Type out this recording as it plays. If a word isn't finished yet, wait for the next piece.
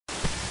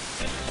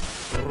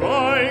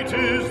Right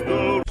is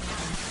the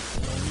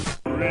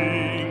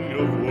ring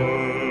of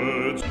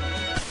words.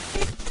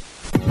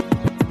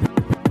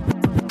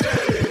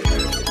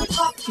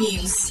 Pop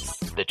News.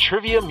 The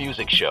Trivia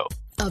Music Show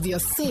Of your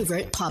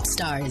favorite pop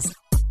stars.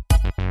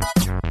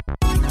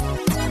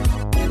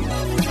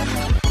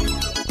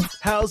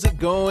 How's it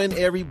going,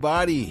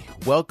 everybody?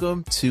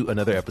 Welcome to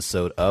another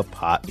episode of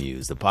Pop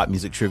Muse, the pop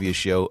music trivia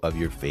show of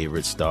your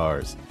favorite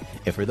stars.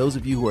 And for those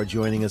of you who are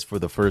joining us for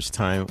the first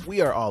time,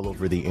 we are all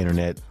over the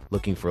internet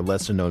looking for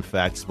lesser known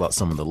facts about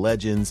some of the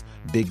legends,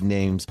 big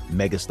names,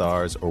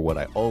 megastars, or what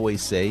I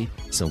always say,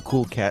 some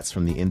cool cats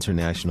from the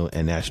international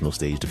and national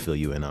stage to fill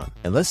you in on.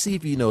 And let's see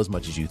if you know as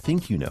much as you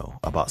think you know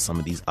about some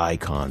of these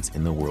icons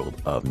in the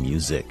world of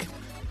music.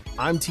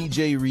 I'm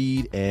TJ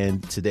Reed,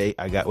 and today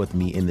I got with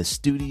me in the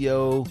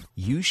studio,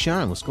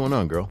 Yushan. What's going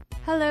on, girl?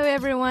 Hello,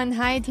 everyone.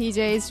 Hi,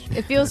 TJ.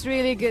 It feels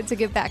really good to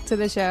get back to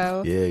the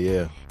show.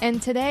 Yeah. And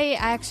today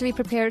I actually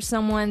prepared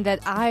someone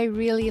that I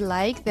really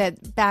like,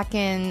 that back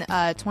in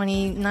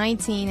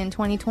 2019 and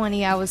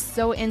 2020, I was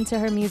so into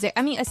her music.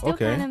 I mean, I still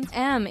kind of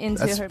am into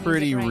her music. That's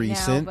pretty right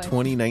recent, now,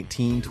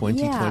 2019,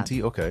 2020.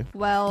 Yeah. Okay.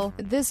 Well,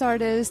 this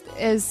artist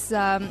is,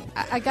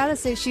 I gotta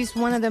say, she's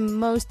one of the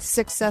most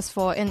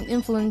successful and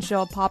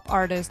influential pop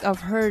artists of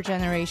her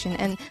generation.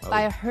 And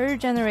by her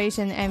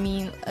generation, I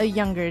mean a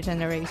younger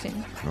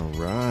generation. All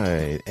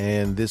right.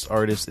 And this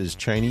artist is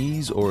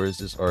Chinese, or is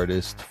this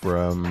artist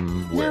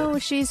from where? No,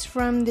 she's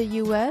from the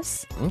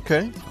U.S.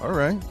 Okay. All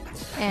right.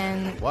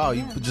 And wow,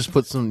 you just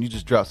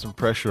dropped some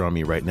pressure on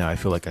me right now. I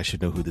feel like I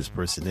should know who this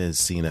person is,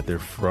 seeing that they're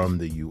from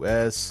the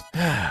U.S.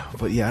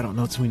 But yeah, I don't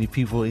know too many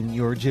people in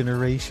your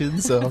generation,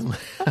 so I'm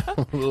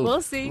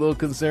we'll see. A little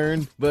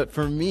concerned. But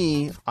for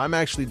me, I'm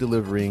actually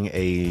delivering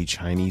a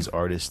Chinese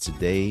artist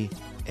today,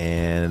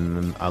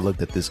 and I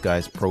looked at this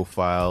guy's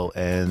profile,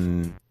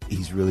 and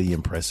he's really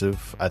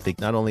impressive. I think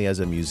not only as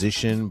a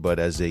musician, but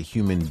as a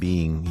human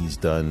being, he's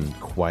done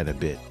quite a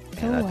bit.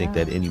 And I think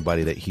that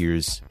anybody that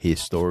hears his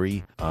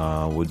story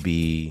would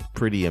be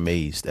pretty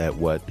amazed at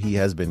what he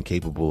has been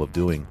capable of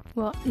doing.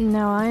 Well,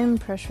 now I'm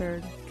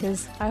pressured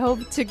because I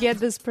hope to get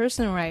this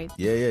person right.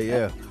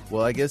 Yeah.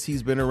 Well, I guess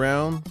he's been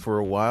around for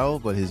a while,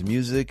 but his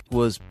music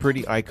was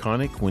pretty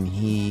iconic when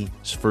he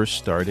first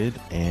started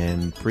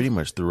and pretty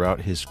much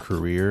throughout his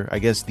career. I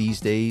guess these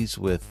days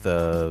with,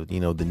 the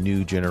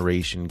new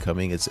generation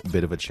coming, it's a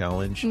bit of a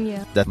challenge.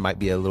 Yeah. That might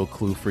be a little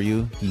clue for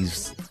you.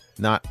 He's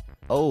not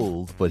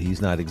old, but he's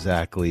not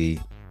exactly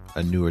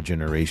a newer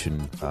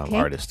generation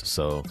artist.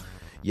 So,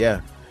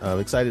 yeah,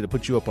 I'm excited to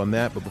put you up on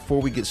that. But before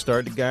we get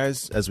started,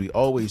 guys, as we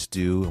always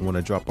do, I want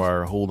to drop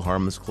our hold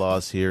harmless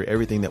clause here.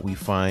 Everything that we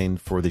find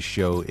for the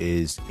show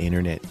is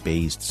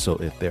internet-based. So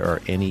if there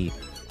are any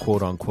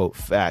quote-unquote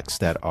facts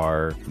that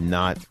are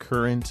not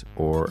current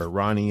or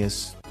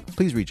erroneous,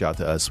 please reach out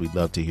to us. We'd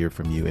love to hear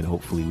from you, and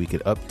hopefully we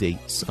could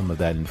update some of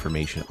that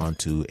information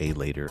onto a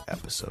later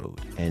episode.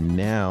 And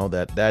now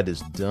that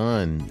is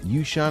done,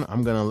 Yushan,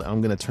 I'm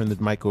gonna turn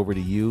the mic over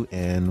to you,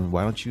 and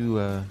why don't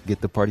you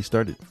get the party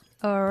started?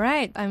 All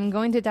right, I'm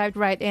going to dive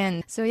right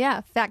in. So yeah,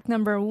 fact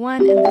number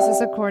 1, and this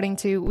is according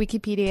to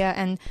Wikipedia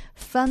and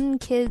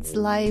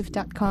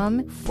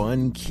funkidslive.com.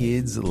 Fun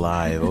Kids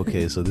Live.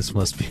 Okay, so this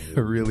must be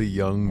a really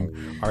young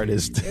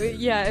artist.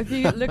 Yeah, if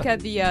you look at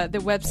the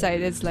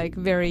website, it's like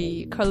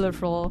very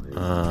colorful.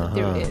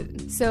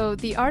 So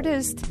the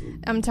artist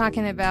I'm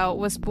talking about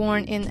was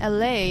born in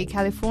LA,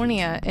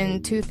 California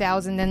in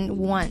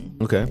 2001.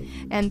 Okay.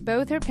 And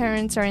both her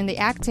parents are in the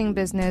acting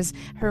business.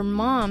 Her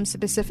mom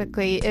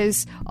specifically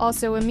is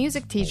also a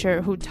music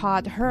teacher who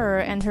taught her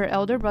and her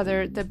elder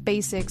brother the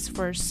basics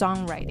for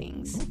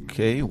songwriting.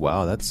 Okay,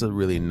 wow, that's a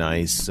really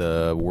nice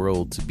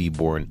world to be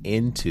born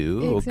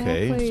into.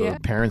 Exactly, okay, so yeah.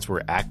 Parents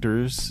were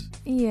actors.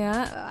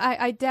 Yeah,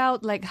 I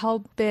doubt like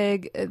how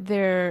big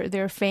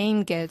their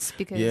fame gets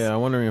because. Yeah,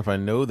 I'm wondering if I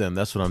know them.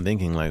 That's what I'm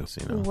thinking.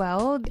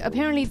 Well,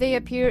 apparently they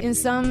appear in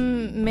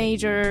some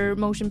major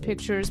motion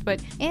pictures.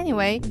 But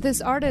anyway,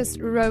 this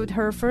artist wrote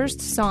her first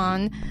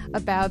song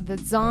about the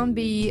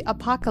zombie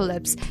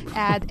apocalypse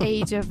at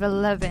age of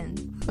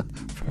 11.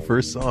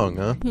 First song,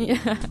 huh?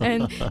 Yeah,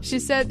 and she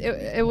said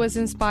it was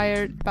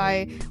inspired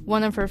by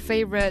one of her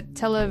favorite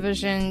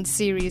television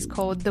series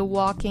called The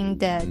Walking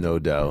Dead. No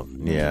doubt.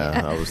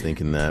 Yeah, I was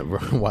thinking that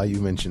while you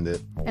mentioned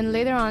it. And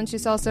later on,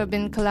 she's also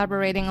been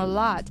collaborating a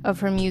lot of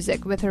her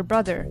music with her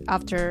brother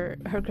after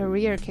her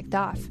career kicked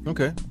off.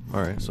 Okay.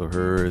 All right. So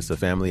it's a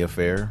family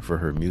affair for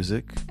her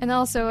music. And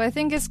also, I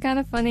think it's kind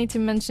of funny to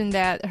mention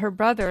that her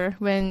brother,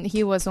 when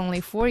he was only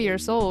 4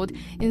 years old,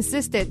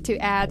 insisted to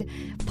add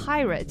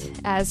Pirate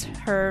as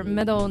her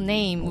middle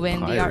name when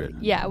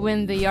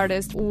the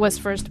artist was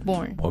first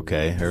born.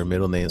 Okay. Her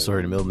middle name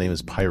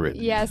is Pirate.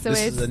 Yeah, so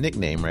this is a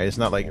nickname, right? It's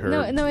not like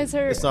her. No, it's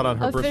her. It's not on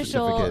her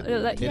official, birth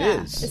certificate. It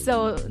is.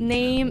 So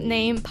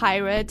name,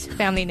 Pirate,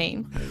 family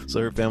name.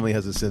 So her family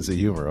has a sense of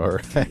humor, all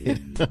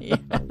right? Yeah,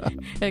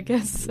 I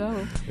guess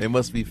so. They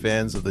must be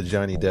fans of the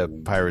Johnny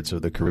Depp Pirates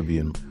of the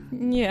Caribbean.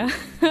 Yeah,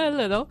 a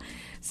little.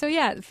 So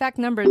yeah, fact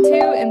number 2,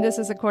 and this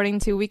is according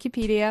to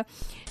Wikipedia,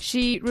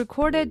 she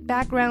recorded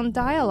background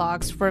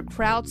dialogues for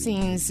crowd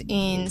scenes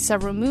in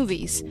several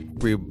movies.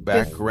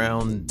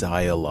 Background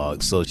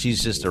dialogue. So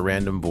she's just a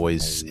random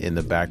voice in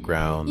the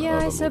background of a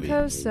movie. Yeah, I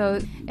suppose so.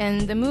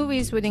 And the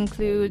movies would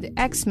include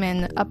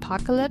X-Men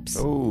Apocalypse.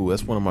 Oh,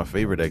 that's one of my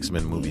favorite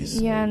X-Men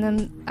movies. Yeah, and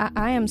then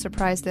I am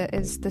surprised that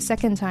it's the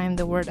second time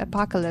the word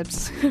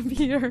apocalypse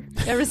appeared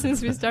ever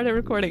since we started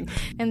recording.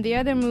 And the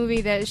other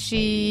movie that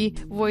she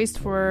voiced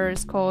for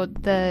is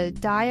called The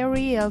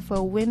Diary of a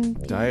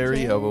Wimpy Diary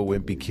Kid. of a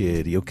Wimpy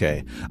Kid.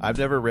 Okay. I've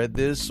never read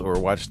this or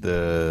watched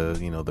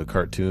the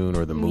cartoon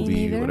or the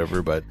movie or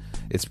whatever, but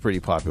it's pretty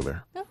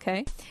popular.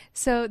 Okay.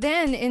 So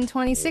then in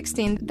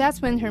 2016,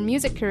 that's when her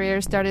music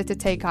career started to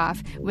take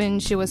off, when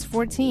she was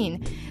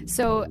 14.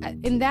 So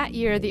in that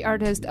year, the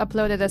artist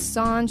uploaded a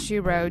song she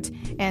wrote.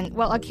 And,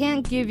 well, I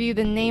can't give you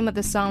the name of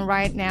the song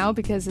right now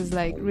because it's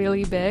like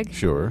really big.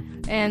 Sure.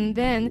 And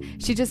then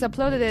she just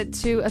uploaded it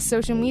to a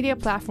social media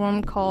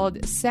platform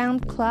called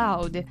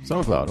SoundCloud.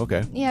 SoundCloud,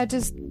 okay. Yeah,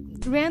 just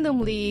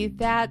randomly,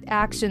 that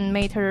action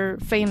made her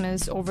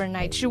famous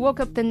overnight. She woke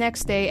up the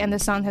next day and the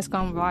song has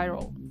gone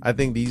viral. I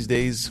think these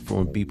days,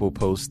 when people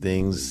post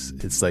things,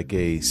 it's like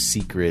a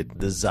secret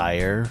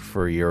desire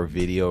for your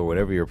video or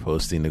whatever you're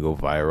posting to go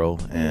viral.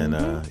 And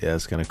yeah,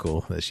 it's kind of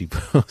cool that she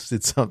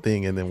posted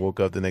something and then woke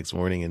up the next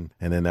morning and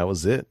then that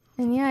was it.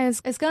 And yeah,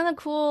 it's kind of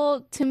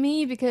cool to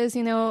me because,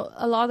 you know,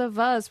 a lot of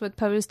us would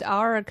post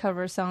our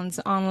cover songs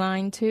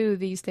online too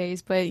these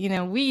days. But, you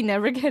know, we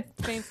never get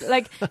famous.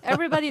 Like,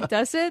 everybody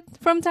does it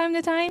from time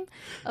to time.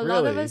 A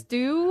lot of us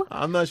do.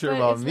 I'm not sure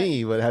about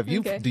me, but have you?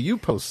 Okay. Do you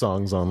post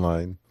songs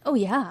online? Oh,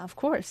 yeah, of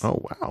course.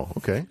 Oh, wow.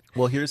 Okay.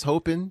 Well, here's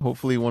hoping.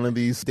 Hopefully one of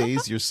these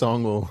days your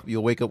song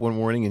you'll wake up one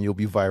morning and you'll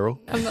be viral.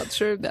 I'm not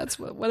sure if that's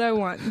what I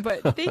want,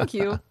 but thank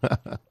you.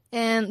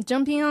 And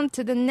jumping on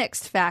to the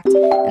next fact,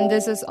 and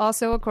this is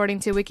also according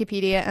to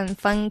Wikipedia and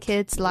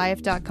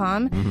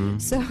funkidslive.com.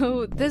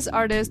 So this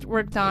artist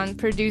worked on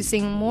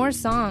producing more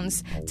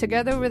songs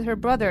together with her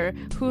brother,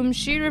 whom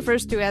she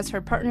refers to as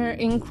her partner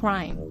in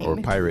crime. Or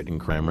pirate in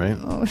crime, right?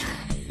 Oh.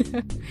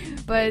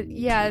 But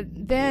yeah,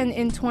 then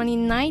in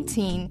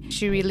 2019,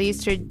 she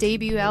released her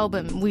debut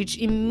album, which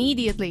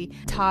immediately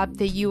topped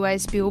the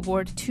US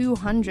Billboard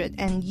 200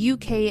 and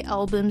UK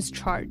albums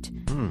chart.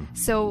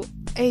 So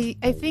I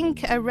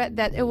think I read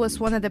that it was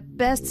one of the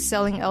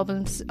best-selling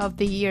albums of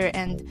the year,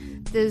 and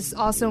this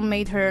also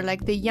made her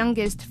like the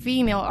youngest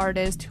female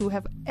artist who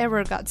have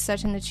ever got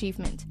such an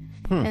achievement.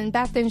 And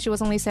back then she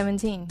was only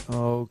 17.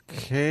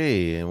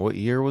 Okay. And what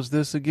year was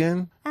this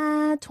again?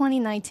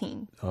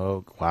 2019.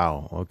 Oh,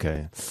 wow.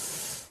 Okay.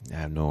 I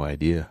have no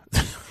idea.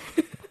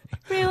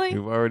 Really?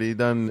 We've already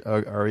done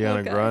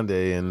Ariana Grande,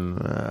 and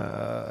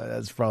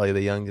that's probably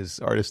the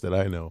youngest artist that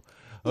I know.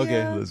 Okay.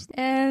 Yeah.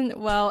 And,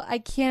 well, I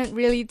can't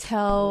really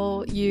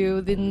tell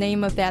you the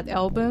name of that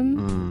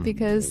album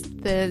because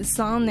the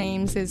song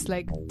names is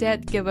like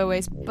dead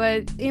giveaways.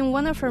 But in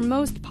one of her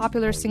most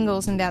popular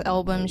singles in that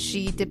album,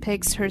 she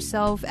depicts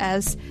herself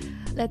as,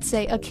 let's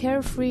say, a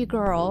carefree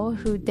girl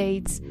who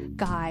dates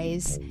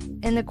guys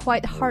in a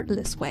quite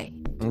heartless way.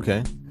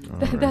 Okay.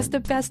 That's the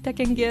best I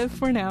can give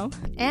for now.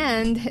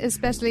 And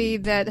especially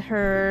that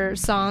her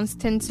songs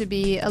tend to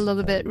be a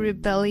little bit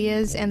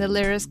rebellious and the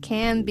lyrics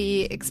can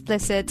be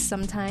explicit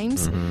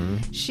sometimes.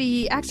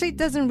 She actually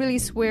doesn't really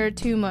swear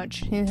too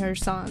much in her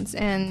songs.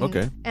 And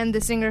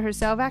the singer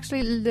herself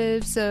actually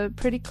lives a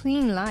pretty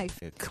clean life.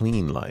 A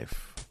clean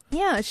life.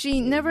 Yeah,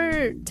 she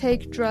never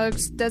take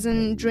drugs,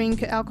 doesn't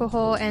drink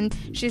alcohol, and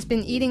she's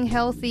been eating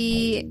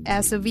healthy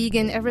as a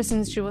vegan ever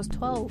since she was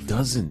 12.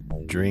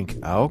 Doesn't drink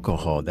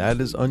alcohol. That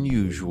is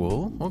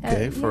unusual.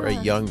 Okay, for a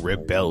young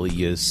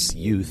rebellious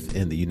youth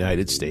in the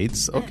United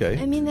States.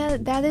 Okay. I mean,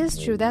 that is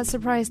true. That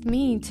surprised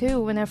me, too,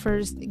 when I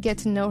first get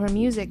to know her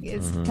music.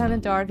 It's kind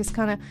of dark, it's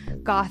kind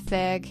of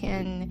gothic,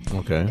 and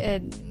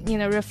it, you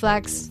know,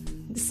 reflects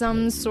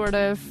some sort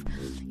of,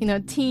 you know,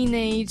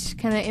 teenage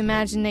kind of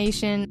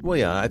imagination. Well,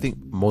 yeah, I think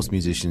most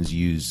musicians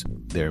use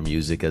their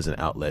music as an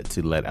outlet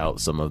to let out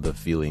some of the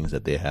feelings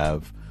that they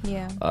have,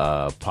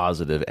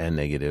 positive and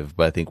negative.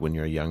 But I think when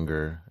you're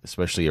younger,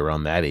 especially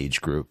around that age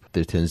group,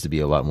 there tends to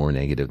be a lot more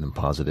negative than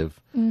positive.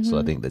 So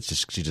I think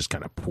she just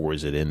kind of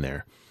pours it in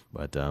there.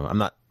 But I'm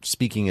not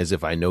speaking as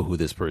if I know who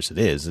this person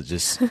is. It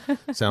just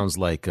sounds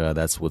like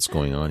that's what's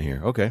going on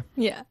here. Okay.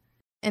 Yeah.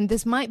 And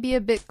this might be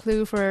a big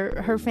clue for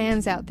her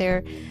fans out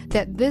there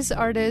that this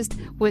artist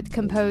would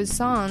compose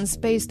songs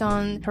based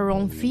on her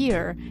own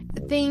fear.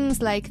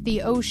 Things like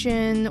the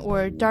ocean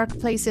or dark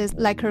places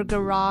like her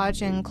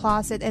garage and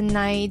closet at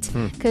night.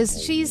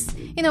 Because she's,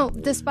 you know,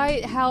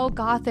 despite how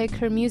gothic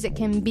her music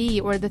can be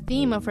or the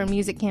theme of her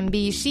music can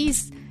be,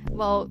 she's,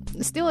 well,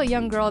 still a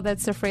young girl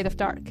that's afraid of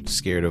dark.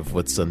 Scared of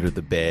what's under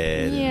the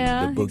bed,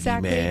 and the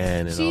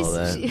boogeyman and all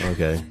that.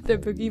 Okay. The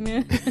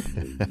boogeyman.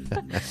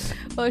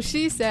 Well,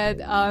 she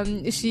said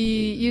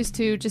she used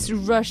to just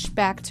rush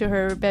back to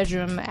her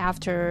bedroom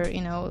after,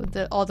 you know,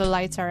 all the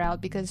lights are out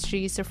because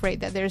she's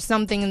afraid that there's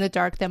something in the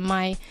dark that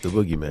might... The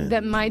boogeyman.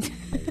 That might...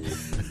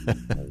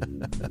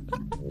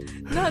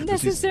 Not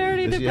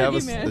necessarily the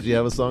Boogeyman. Does she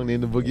have a song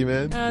named The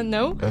Boogeyman?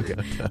 No. Okay.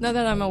 Not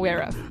that I'm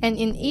aware of. And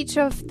in each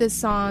of the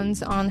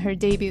songs on her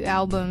debut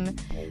album,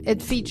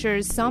 it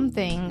features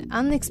something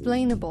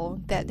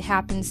unexplainable that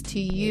happens to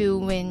you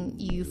when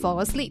you fall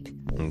asleep.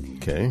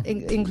 Okay.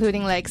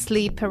 Including like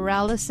sleep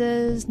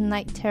paralysis,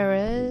 night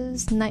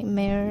terrors,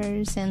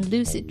 nightmares, and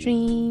lucid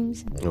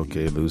dreams.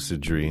 Okay,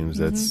 lucid dreams.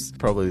 That's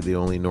probably the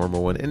only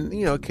normal one. And,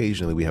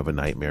 occasionally we have a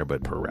nightmare,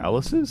 but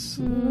paralysis?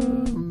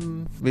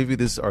 Maybe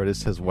this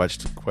artist has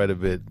watched quite a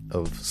bit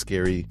of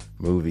scary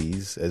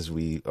movies as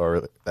we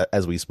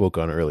spoke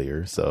on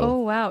earlier. So. Oh,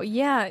 wow.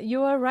 Yeah,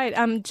 you are right.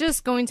 I'm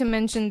just going to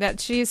mention that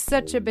she is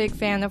such a big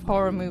fan of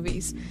horror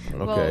movies.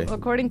 Okay. Well,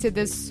 according to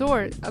this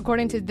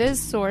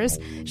source,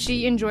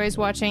 she enjoys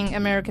watching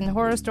American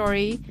Horror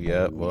Story.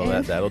 Yeah,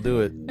 well, that'll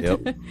do it.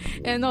 Yep.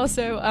 And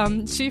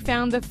also, she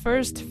found the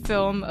first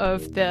film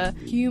of the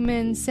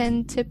Human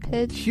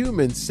Centipede.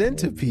 Human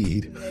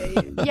Centipede?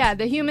 Yeah,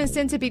 the Human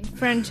Centipede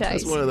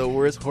franchise. That's one of the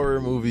worst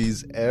horror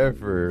movies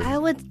ever. I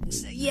would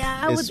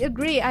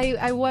agree.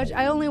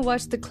 I only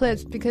watched the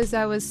clips because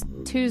I was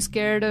too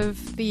scared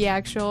of the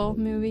actual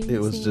movie. It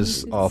was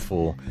just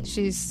awful.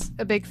 She's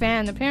a big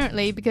fan,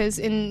 apparently, because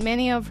in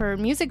many of her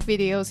music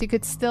videos, you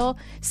could still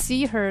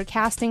see her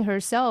casting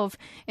herself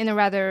in a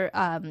rather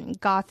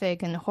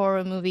gothic and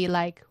horror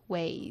movie-like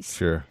ways.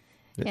 Sure.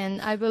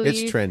 And I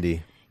believe... It's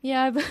trendy.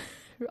 Yeah,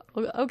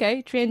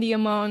 okay, trendy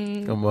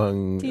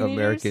among teenagers?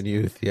 American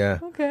youth, yeah.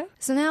 Okay.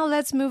 So now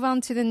let's move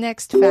on to the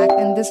next fact,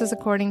 and this is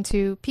according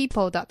to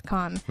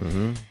people.com.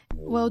 Mm-hmm.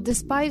 Well,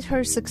 despite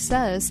her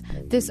success,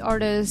 this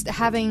artist,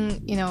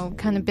 having,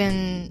 kind of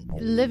been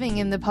living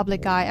in the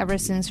public eye ever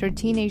since her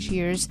teenage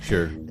years,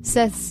 sure,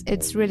 says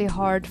it's really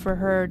hard for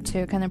her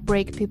to kind of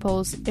break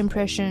people's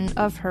impression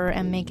of her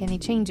and make any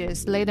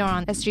changes later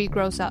on as she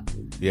grows up.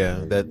 Yeah,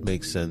 that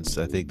makes sense.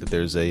 I think that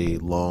there's a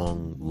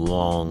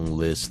long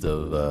list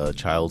of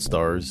child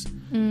stars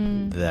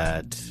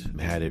that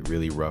had it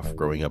really rough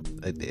growing up.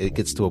 It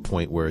gets to a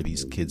point where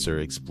these kids are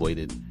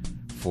exploited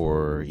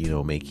for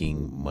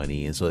making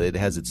money, and so it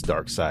has its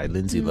dark side.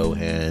 Lindsay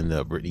Lohan,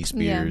 Britney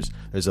Spears.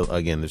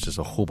 Yeah. There's just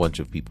a whole bunch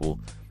of people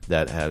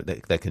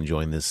that can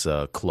join this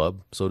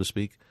club, so to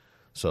speak.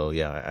 So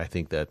yeah, I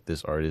think that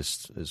this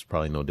artist is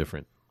probably no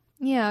different.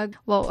 Yeah,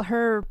 well,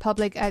 her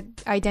public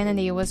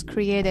identity was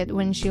created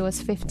when she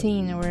was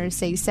 15 or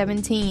say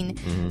 17.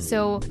 Mm-hmm.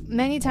 So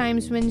many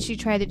times when she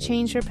tried to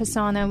change her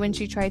persona, when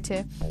she tried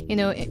to,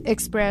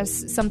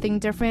 express something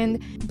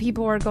different,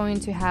 people are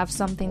going to have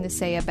something to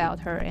say about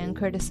her and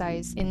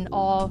criticize in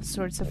all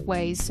sorts of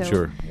ways. So,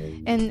 sure.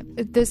 And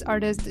this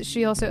artist,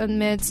 she also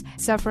admits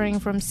suffering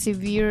from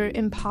severe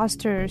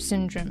imposter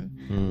syndrome,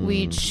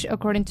 which,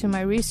 according to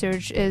my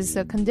research, is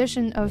a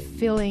condition of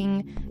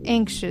feeling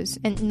anxious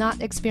and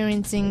not experiencing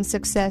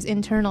success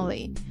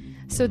internally.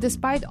 So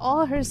despite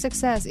all her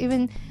success,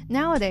 even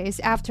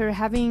nowadays, after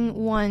having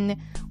won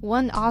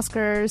 1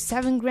 Oscar,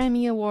 7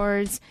 Grammy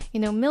Awards,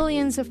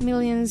 millions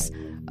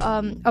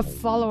of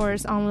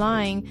followers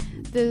online,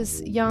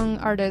 this young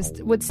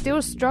artist would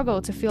still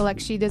struggle to feel like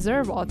she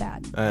deserved all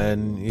that.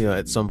 And,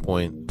 at some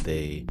point,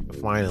 they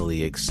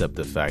finally accept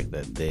the fact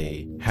that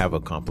they have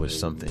accomplished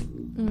something.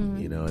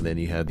 And then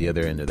you have the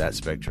other end of that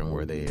spectrum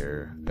where they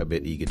are a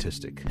bit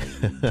egotistic.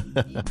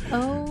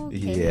 Oh, okay.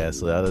 Yeah,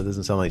 so that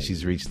doesn't sound like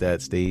she's reached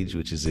that stage,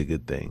 which is a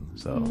good thing.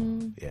 So,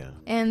 yeah.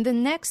 And the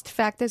next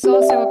fact is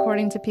also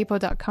according to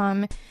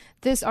people.com.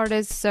 This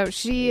artist, so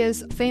she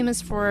is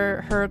famous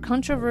for her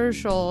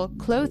controversial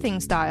clothing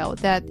style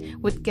that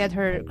would get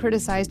her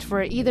criticized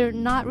for either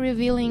not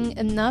revealing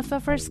enough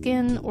of her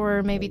skin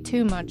or maybe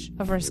too much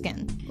of her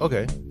skin.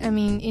 Okay. I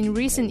mean, in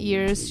recent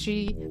years,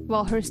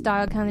 her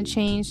style kind of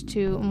changed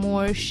to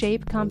more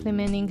shape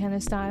complementing kind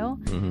of style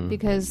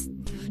because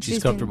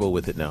she's comfortable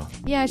with it now.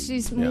 Yeah,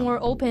 she's more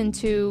open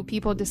to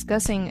people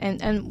discussing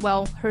and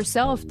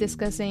herself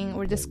discussing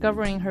or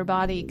discovering her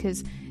body,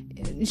 because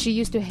she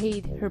used to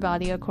hate her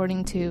body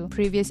according to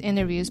previous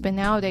interviews, but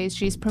nowadays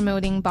she's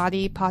promoting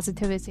body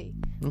positivity,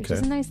 which is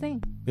a nice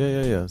thing.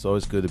 Yeah. It's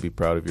always good to be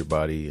proud of your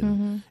body,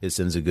 and it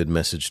sends a good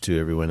message to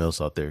everyone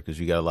else out there, because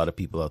you got a lot of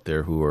people out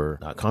there who are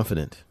not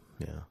confident.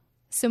 Yeah.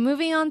 So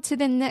moving on to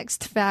the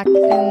next fact,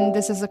 and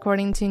this is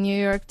according to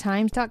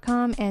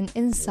NewYorkTimes.com and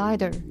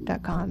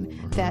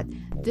Insider.com, that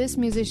this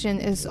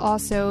musician is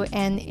also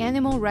an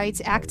animal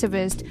rights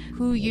activist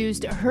who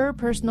used her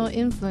personal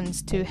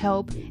influence to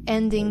help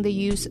ending the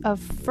use of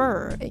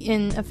fur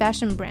in a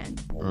fashion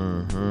brand.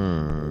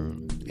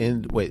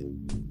 And wait,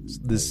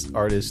 this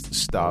artist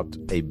stopped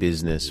a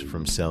business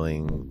from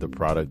selling the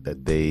product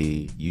that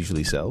they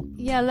usually sell?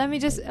 Yeah, let me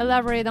just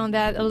elaborate on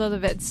that a little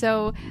bit.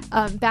 So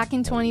back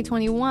in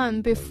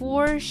 2021,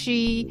 before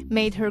she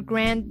made her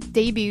grand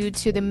debut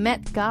to the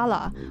Met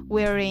Gala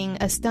wearing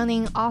a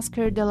stunning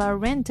Oscar de la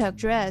Renta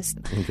dress,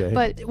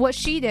 but what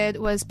she did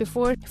was,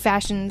 before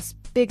fashion's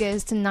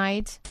biggest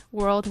night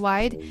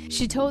worldwide,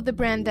 she told the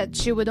brand that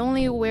she would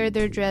only wear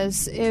their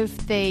dress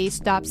if they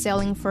stopped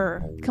selling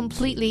fur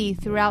completely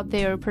throughout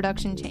their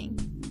production chain.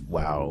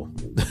 Wow.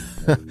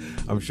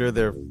 I'm sure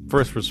their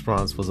first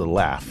response was a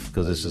laugh,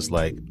 because it's just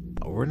like,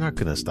 we're not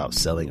going to stop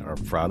selling our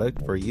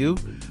product for you.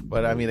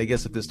 But I mean, I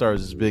guess if this star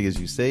is as big as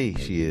you say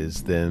she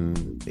is,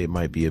 then it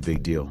might be a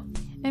big deal.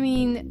 I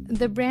mean,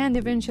 the brand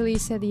eventually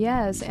said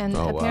yes, and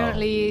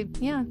apparently,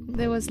 yeah,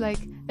 there was like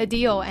a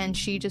deal, and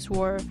she just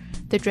wore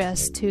the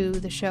dress to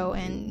the show,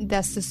 and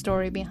that's the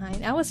story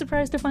behind. I was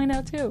surprised to find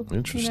out too.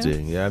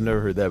 Interesting. Yeah, I've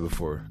never heard that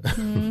before.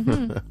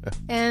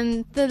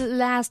 And the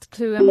last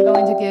clue I'm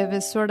going to give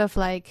is sort of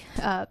like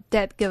a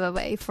dead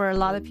giveaway for a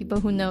lot of people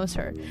who knows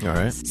her. All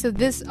right. So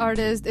this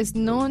artist is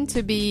known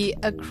to be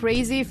a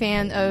crazy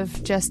fan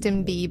of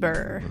Justin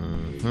Bieber.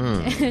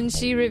 And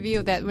she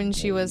revealed that when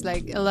she was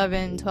like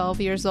 11, 12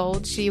 years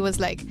old, she was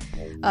like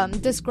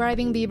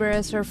describing Bieber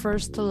as her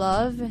first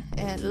love,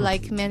 and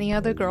like many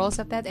other girls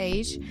of that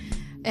age.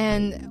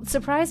 And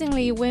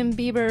surprisingly, when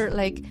Bieber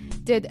like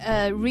did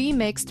a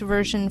remixed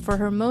version for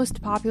her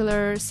most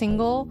popular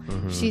single,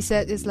 she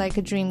said it's like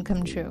a dream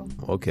come true.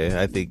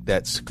 Okay, I think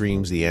that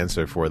screams the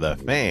answer for the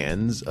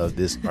fans of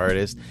this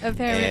artist.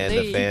 Apparently.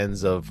 And the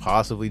fans of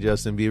possibly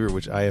Justin Bieber,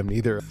 which I am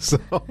neither. So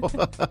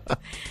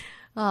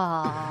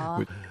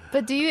Aww.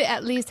 But do you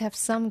at least have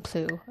some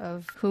clue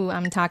of who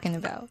I'm talking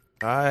about?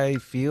 I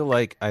feel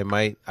like I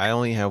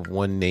only have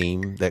one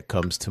name that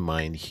comes to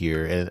mind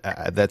here, and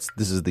this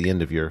is the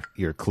end of your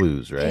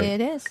clues, right?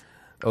 It is.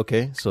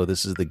 Okay, so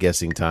this is the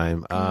guessing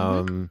time.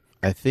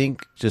 I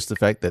think just the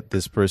fact that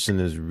this person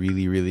is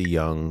really, really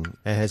young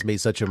and has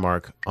made such a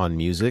mark on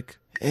music.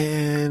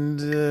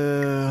 And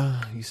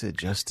you said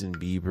Justin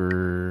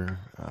Bieber.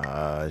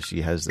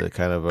 She has the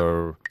kind of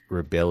a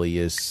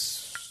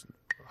rebellious.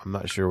 I'm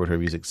not sure what her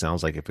music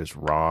sounds like, if it's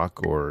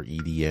rock or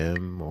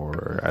EDM,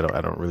 or I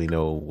don't really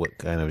know what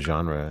kind of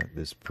genre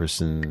this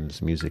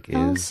person's music is.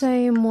 I'll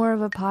say more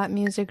of a pop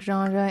music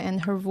genre, and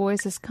her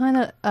voice is kind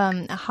of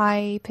a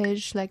high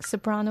pitched, like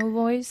soprano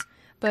voice,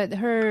 but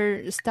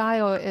her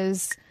style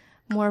is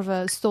more of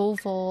a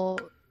soulful.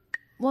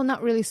 Well,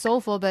 not really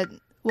soulful, but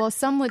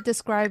some would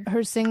describe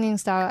her singing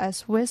style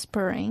as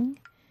whispering.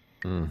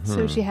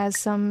 So she has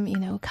some,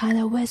 kind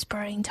of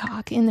whispering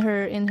talk in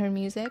her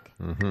music.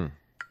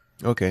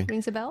 Okay.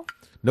 Rings a bell?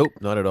 Nope,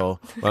 not at all.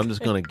 But I'm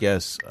just going to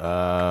guess.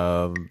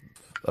 A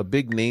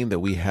big name that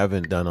we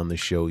haven't done on the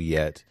show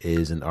yet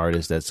is an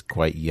artist that's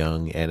quite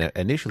young. And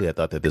initially I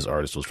thought that this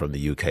artist was from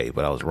the UK,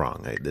 but I was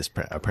wrong.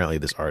 Apparently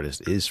this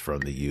artist is from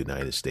the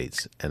United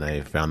States, and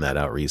I found that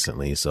out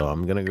recently. So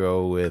I'm going to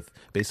go with,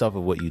 based off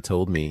of what you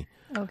told me,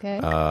 okay.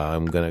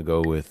 I'm going to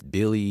go with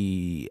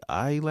Billie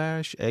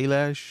Eilish.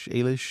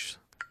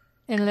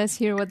 And let's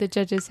hear what the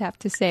judges have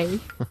to say.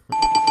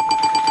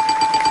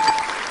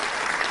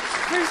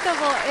 First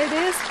of all, it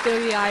is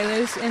Billie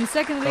Eilish, and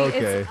secondly,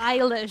 it's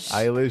Eilish.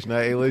 Eilish,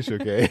 not Eilish,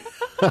 okay.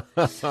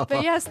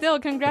 But yeah, still,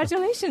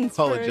 congratulations.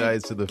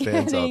 Apologize to the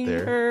fans out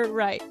there. Her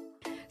right.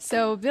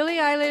 So Billie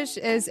Eilish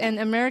is an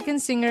American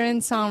singer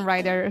and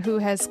songwriter who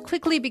has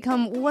quickly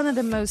become one of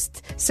the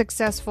most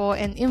successful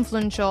and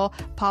influential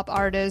pop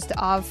artists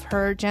of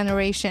her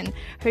generation.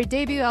 Her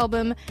debut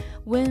album,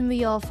 When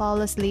We All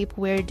Fall Asleep,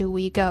 Where Do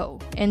We Go?,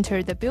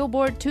 entered the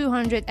Billboard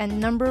 200 at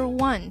number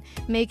 1,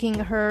 making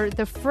her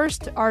the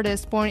first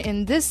artist born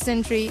in this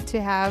century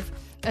to have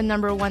a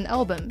number 1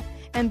 album.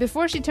 And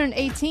before she turned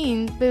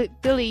 18,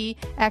 Billie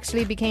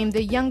actually became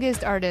the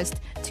youngest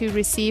artist to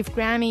receive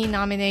Grammy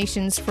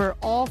nominations for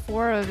all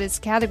 4 of its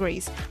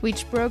categories,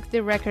 which broke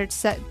the record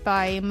set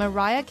by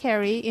Mariah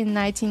Carey in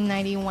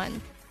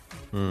 1991.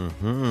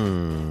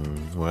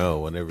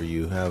 Well, whenever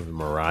you have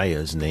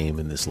Mariah's name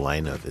in this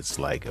lineup, it's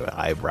like an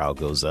eyebrow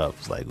goes up.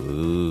 It's like,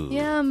 ooh.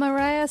 Yeah,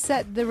 Mariah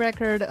set the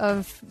record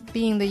of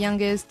being the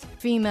youngest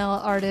female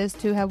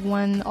artist to have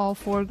won all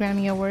 4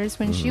 Grammy Awards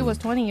when she was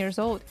 20 years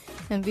old.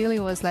 And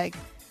Billie was like,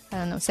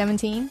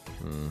 17,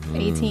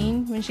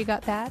 18 when she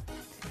got that.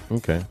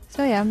 Okay.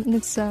 So yeah,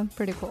 it's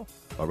pretty cool.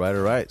 All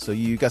right. So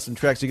you got some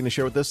tracks you're going to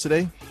share with us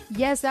today?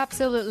 Yes,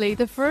 absolutely.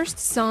 The first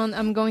song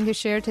I'm going to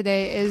share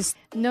today is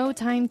No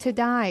Time to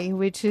Die,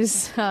 which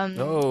is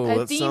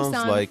a theme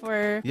song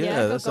for...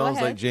 that sounds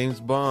like James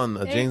Bond,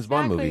 James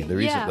Bond movie,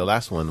 the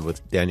last one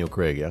with Daniel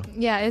Craig, yeah?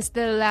 Yeah, it's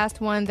the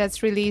last one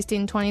that's released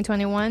in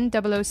 2021,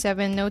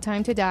 007, No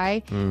Time to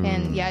Die.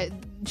 And yeah,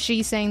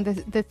 she sang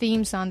the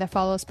theme song that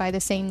follows by the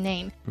same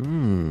name.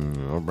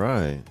 All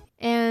right.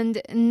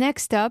 And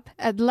next up,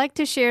 I'd like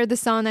to share the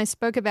song I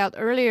spoke about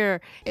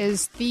earlier.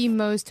 Is the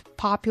most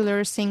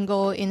popular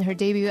single in her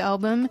debut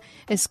album.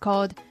 It's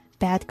called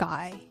Bad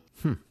Guy.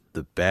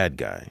 The Bad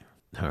Guy.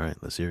 All right,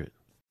 let's hear it.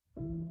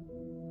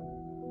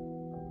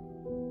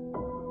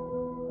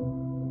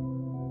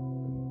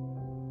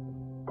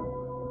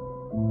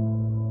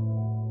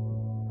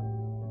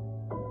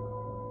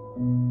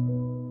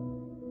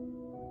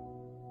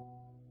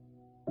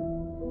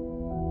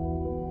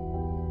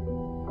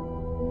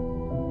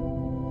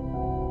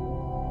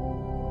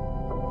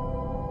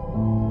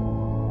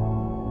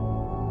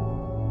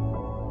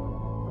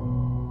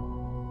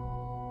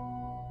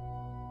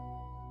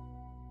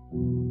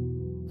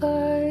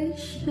 I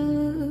should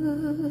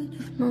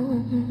have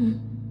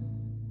known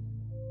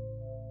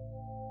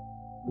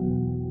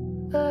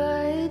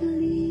I'd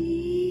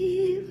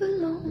leave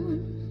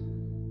alone.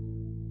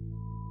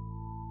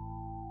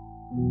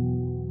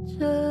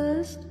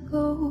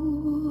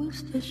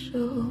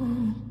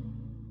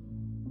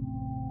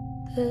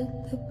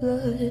 that the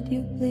blood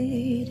you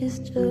bleed is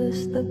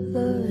just the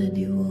blood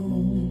you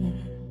own.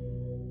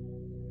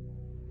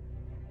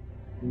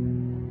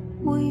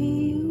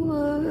 We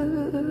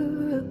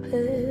were a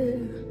pair,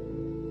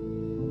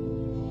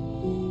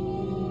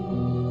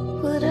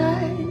 but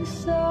I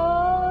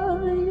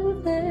saw you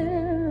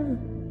there.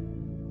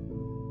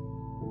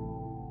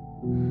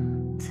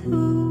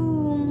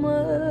 Too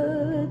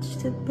much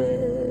to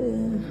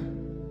bear.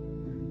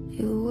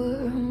 You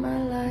were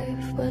my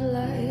life, but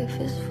life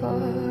is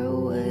far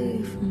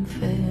away from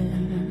fair.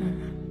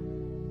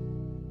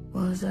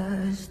 Was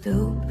I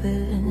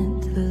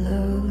stupid to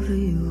love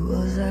you?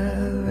 Was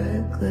I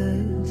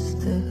reckless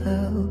to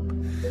help?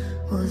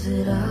 Was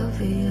it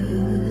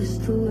obvious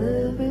to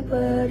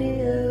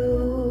everybody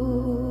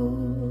else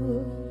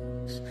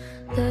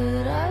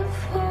that I've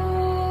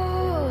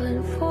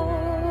fallen for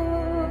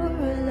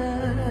a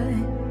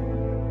lie?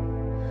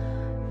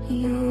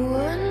 You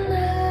were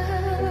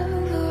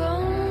never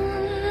on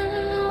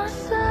my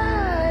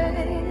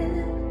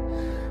side.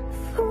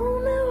 Fool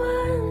me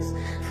once,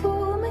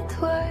 fool me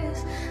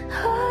twice.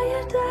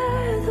 Higher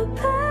than the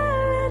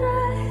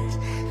paradise.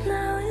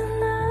 Now you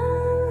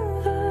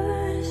never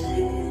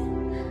see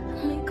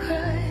me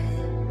cry.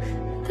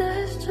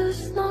 There's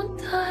just no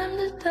time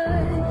to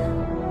die.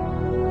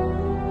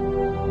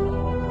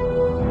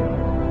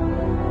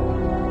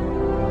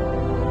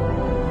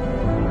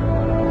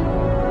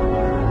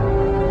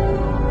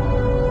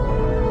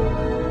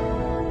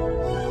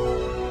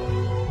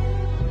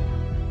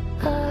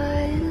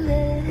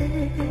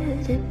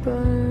 It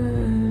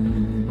burn.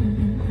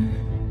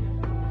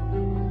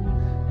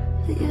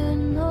 You're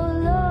no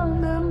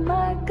longer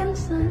my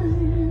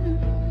concern.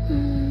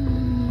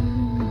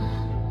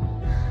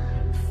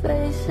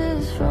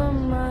 Faces from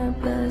my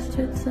past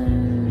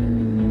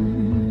return.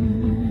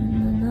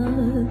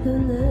 Another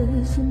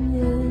lesson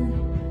yet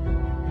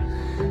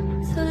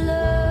to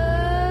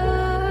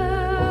learn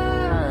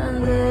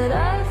that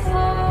I've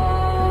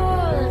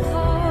fallen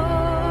for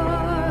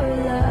a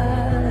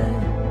lie.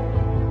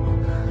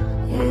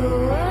 You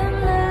were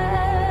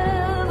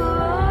never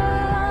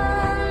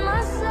on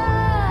my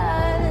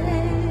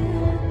side.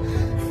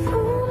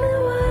 Fool me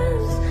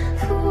once,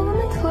 fool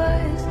me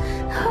twice.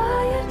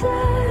 Higher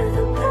than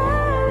the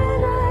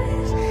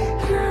paradise.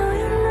 Now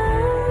you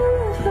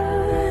never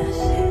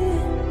see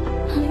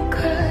me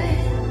cry.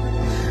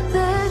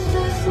 There's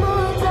just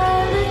more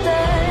time to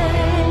die.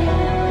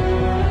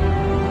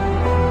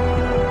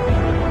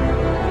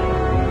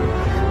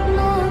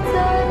 No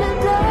time to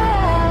die.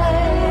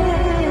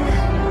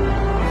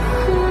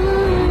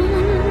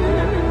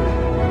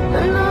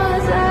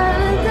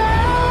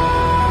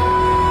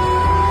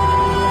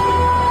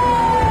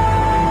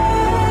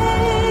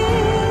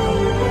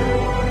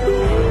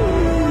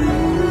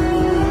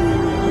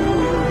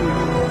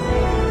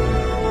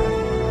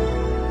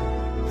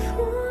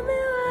 Fool me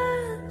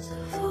once,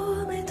 fool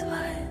me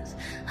twice.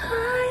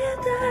 Higher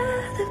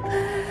than the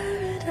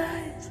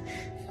paradise.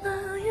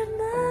 Now you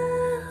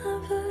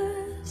never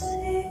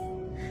see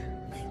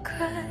me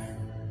cry.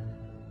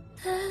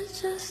 There's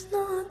just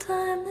no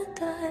time to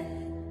die.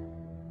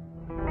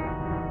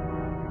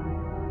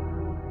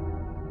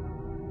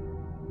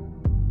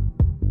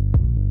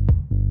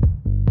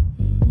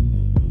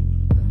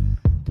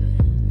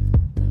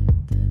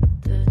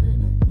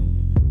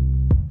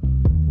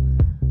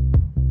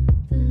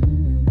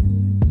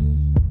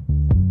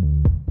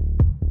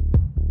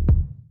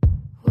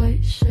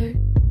 White shirt,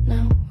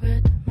 now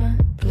red, my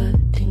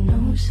bloody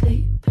nose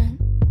sleeping.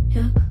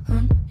 You're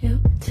on your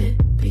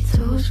tippy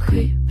toes,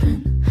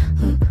 creeping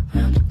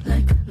around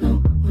like no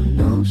one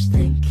knows.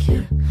 Think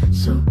you're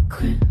so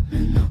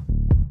criminal.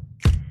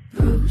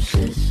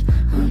 Bruises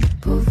on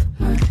both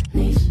my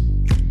knees.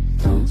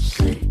 Don't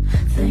say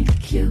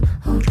thank you,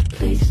 oh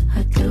please.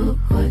 I do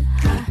what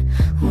I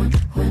want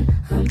when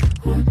I'm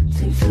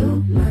wanting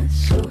to. My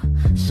soul,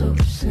 so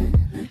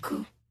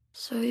cynical.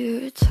 So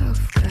you're a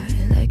tough guy,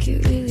 like you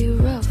really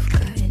rough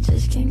guy.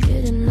 Just can't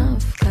get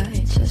enough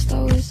guy, just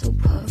always so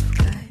puff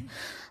guy.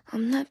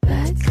 I'm that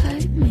bad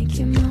type, make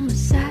your mama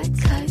sad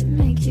type,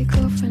 make you go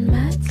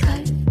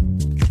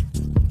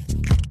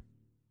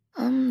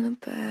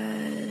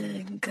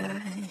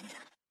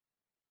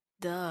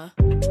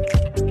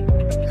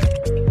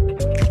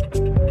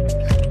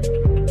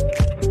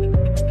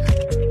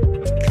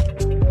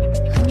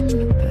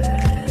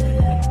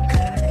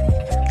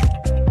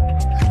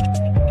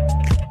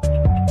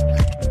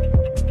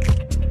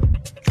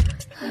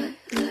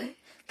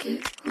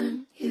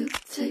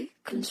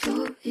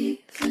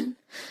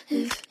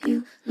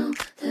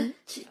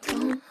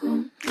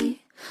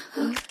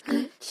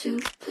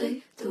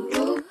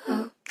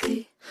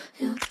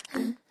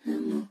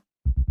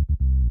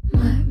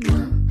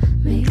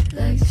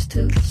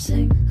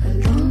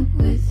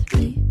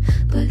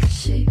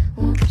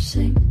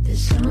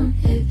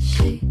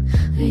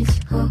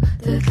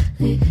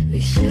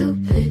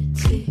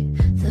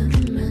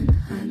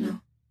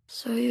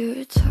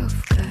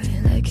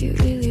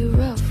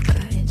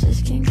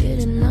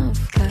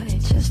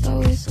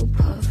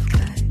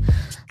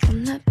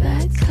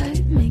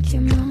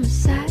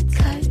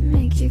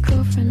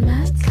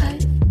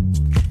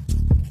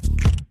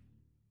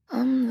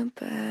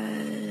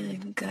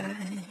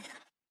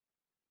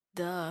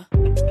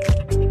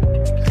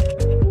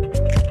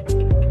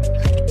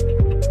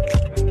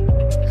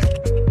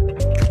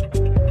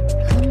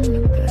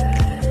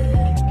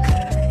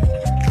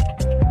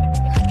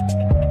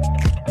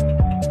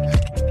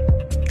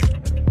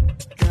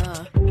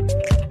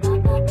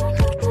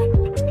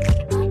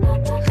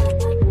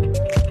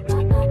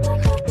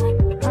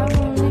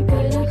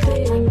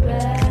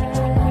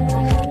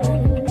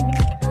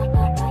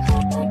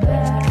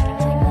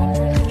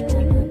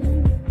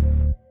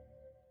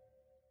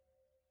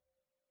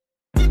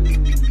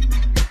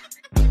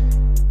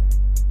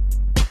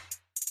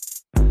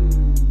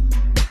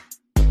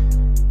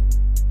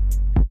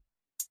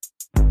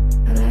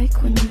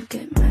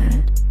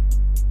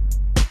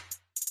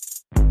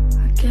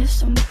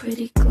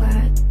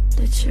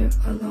that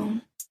you're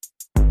alone.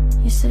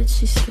 You said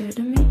she's scared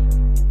of me.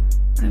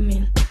 I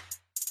mean,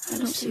 I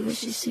don't see what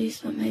she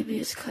sees, but maybe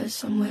it's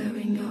 'cause I'm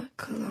wearing your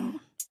cologne.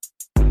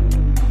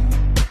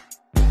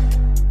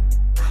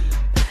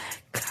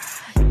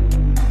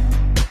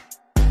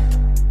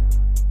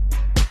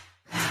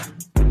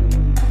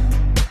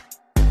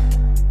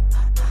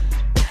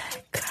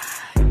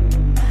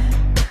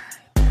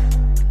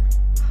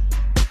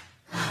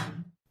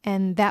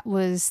 And that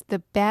was The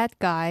Bad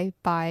Guy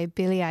by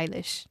Billie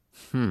Eilish.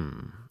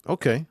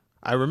 Okay.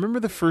 I remember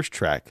the first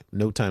track,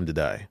 No Time to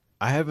Die.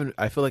 I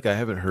feel like I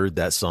haven't heard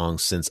that song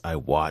since I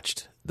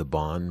watched the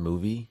Bond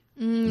movie.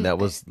 That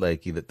was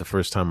like the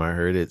first time I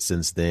heard it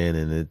since then.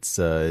 And it's,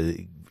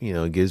 it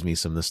gives me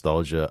some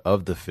nostalgia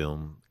of the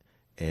film.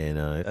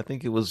 And I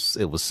think it was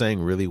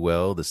sang really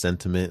well. The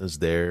sentiment was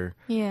there.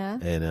 Yeah.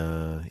 And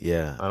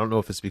I don't know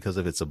if it's because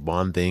if it's a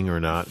Bond thing or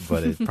not,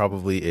 but it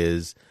probably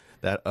is.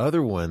 That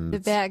other one, The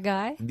Bad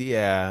Guy?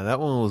 Yeah, that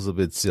one was a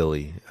bit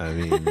silly. I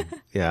mean,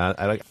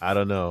 I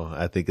don't know.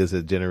 I think it's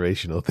a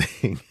generational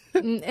thing.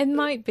 It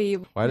might be.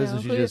 Why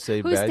doesn't she just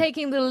say who's bad?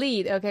 taking the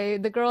lead? Okay,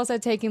 the girls are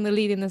taking the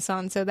lead in the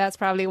song, so that's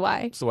probably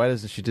why. So why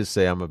doesn't she just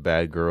say I'm a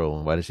bad girl?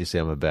 And why does she say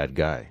I'm a bad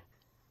guy?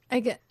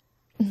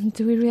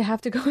 Do we really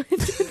have to go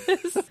into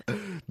this?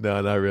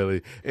 No, not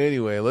really.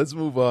 Anyway, let's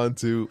move on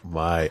to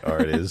my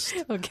artist.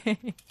 Okay.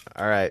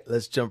 All right,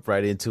 let's jump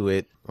right into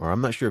it. Or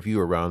I'm not sure if you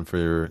were around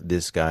for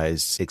this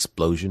guy's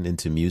explosion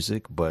into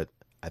music, but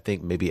I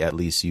think maybe at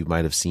least you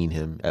might have seen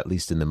him, at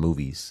least in the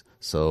movies.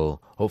 So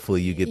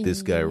hopefully you get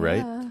this guy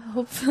right.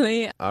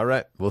 Hopefully. All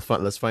right,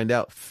 let's find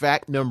out.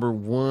 Fact number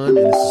 1, and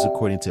this is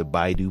according to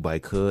Baidu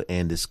Baike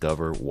and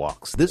Discover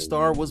Walks. This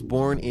star was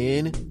born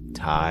in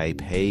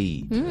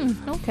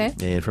Taipei. Okay.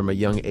 And from a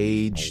young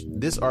age,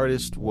 this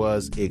artist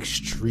was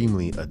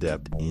extremely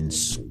adept in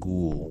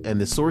school. And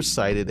the source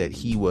cited that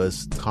he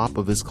was top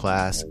of his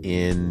class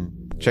in,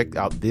 check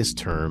out this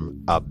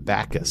term,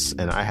 abacus.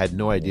 And I had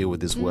no idea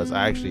what this was.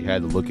 I actually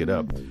had to look it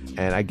up.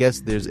 And I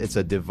guess it's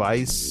a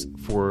device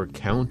for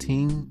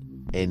counting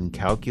and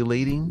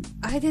calculating.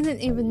 I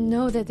didn't even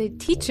know that they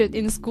teach it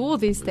in school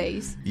these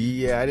days.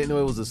 Yeah, I didn't know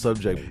it was a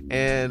subject.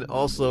 And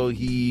also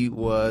he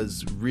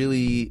was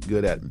really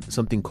good at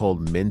something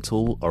called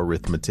mental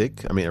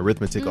arithmetic. I mean,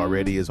 arithmetic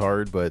already is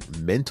hard, but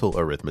mental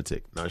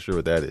arithmetic, not sure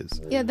what that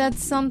is. Yeah,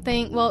 that's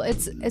something, well,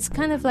 it's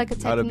kind of like a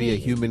technique. How to be a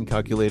human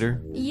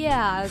calculator?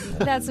 Yeah,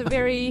 that's a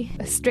very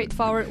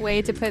straightforward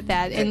way to put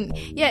that. And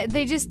yeah,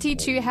 they just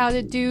teach you how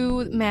to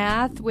do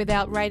math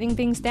without writing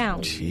things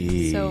down.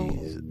 Jeez. So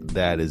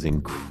that is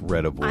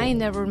incredible. I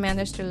never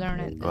managed to learn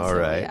it. All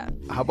right. Yeah.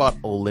 How about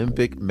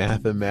Olympic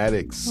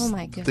mathematics? Oh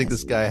my goodness. I think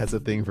this guy has a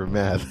thing for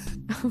math.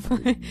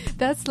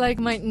 That's like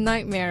my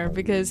nightmare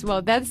because,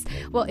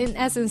 in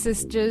essence,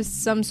 it's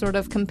just some sort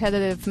of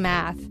competitive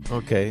math.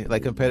 Okay.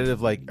 Like competitive,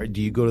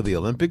 do you go to the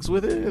Olympics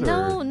with it?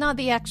 No, not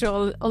the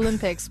actual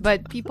Olympics,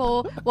 but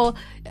people,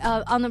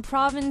 on a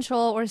provincial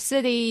or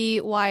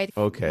city-wide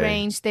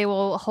range, they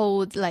will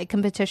hold like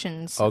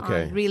competitions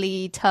on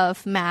really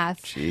tough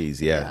math.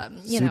 Jeez, yeah.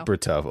 Super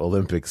tough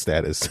Olympic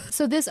status.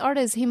 So this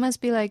artist, he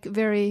must be like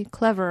very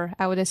clever,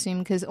 I would assume,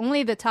 because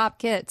only the top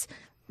kids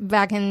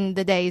back in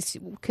the days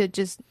could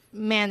just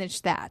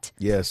manage that.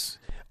 Yes.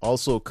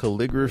 Also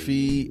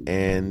calligraphy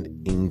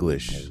and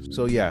English.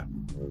 So yeah,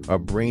 a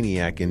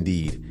brainiac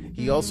indeed.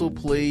 He also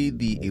played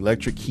the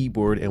electric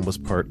keyboard and was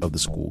part of the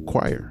school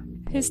choir.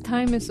 His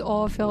time is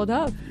all filled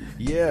up.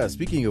 Yeah,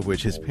 speaking of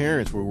which, his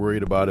parents were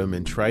worried about him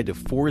and tried to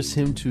force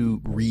him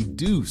to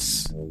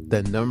reduce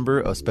the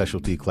number of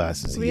specialty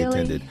classes he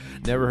attended.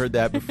 Never heard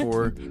that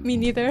before. Me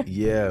neither.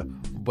 Yeah,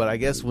 but I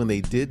guess when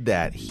they did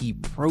that, he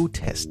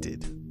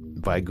protested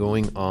by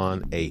going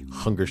on a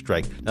hunger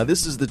strike. Now,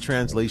 this is the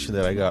translation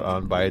that I got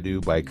on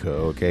Baidu Baike,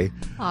 okay?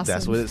 Awesome.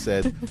 That's what it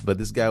said. But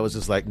this guy was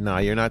just like, nah,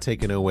 you're not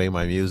taking away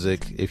my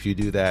music. If you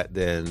do that,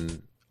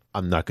 then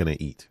I'm not going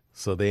to eat.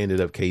 So they ended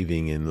up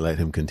caving and let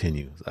him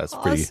continue. That's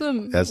pretty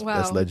awesome. That's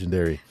Wow.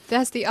 legendary.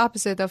 That's the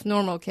opposite of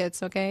normal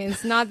kids, okay?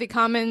 It's not the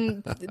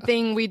common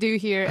thing we do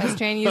here as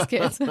Chinese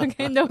kids,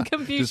 okay? No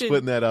confusion. Just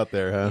putting that out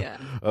there, huh? Yeah.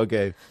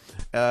 Okay.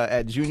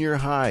 At junior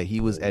high, he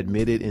was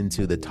admitted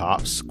into the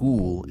top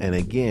school and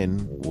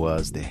again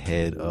was the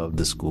head of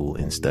the school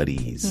in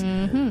studies.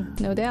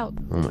 No doubt.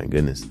 Oh my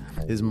goodness.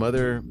 His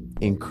mother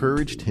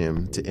encouraged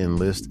him to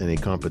enlist in a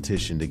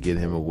competition to get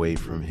him away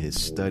from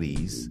his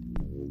studies.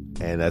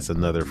 And that's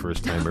another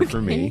first timer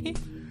for me.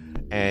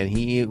 And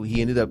he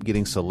ended up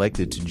getting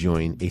selected to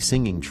join a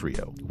singing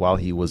trio while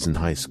he was in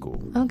high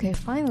school. Okay,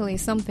 finally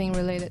something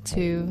related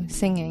to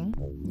singing.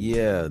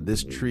 Yeah,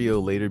 this trio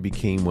later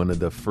became one of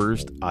the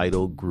first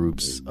idol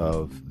groups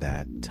of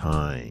that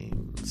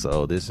time.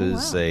 So this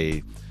is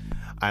and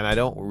I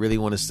don't really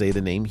want to say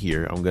the name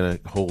here. I'm going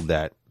to hold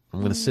that. I'm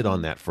going to sit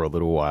on that for a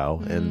little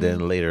while, and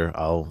then later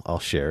I'll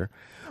share.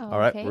 All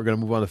right, we're going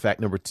to move on to fact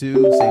number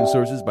 2. Same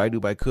sources,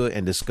 Baidu Baike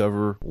and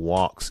Discover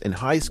Walks. In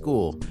high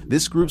school,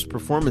 this group's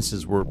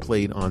performances were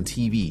played on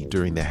TV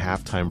during the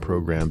halftime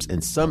programs,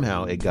 and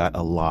somehow it got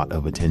a lot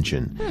of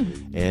attention.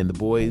 And the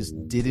boys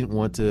didn't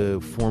want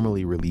to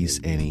formally release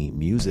any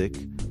music,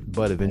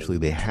 but eventually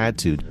they had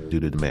to due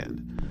to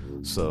demand.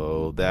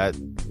 So that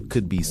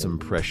could be some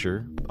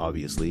pressure,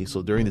 obviously.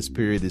 So during this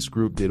period, this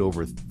group did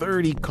over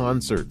 30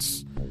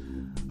 concerts.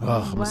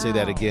 Oh, I'm going to say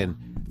that again.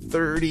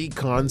 30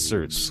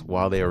 concerts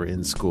while they were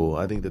in school.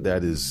 I think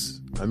that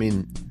is, I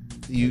mean,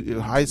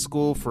 high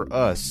school for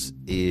us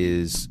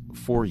is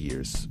 4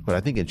 years, but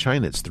I think in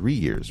China it's 3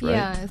 years, right?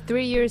 Yeah,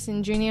 3 years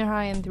in junior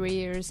high and 3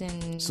 years in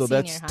senior high. So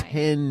that's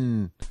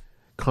 10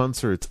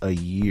 concerts a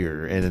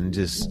year, and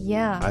just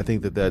I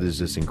think that is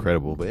just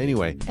incredible. But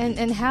anyway,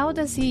 and how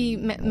does he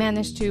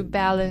manage to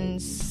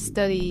balance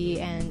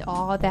study and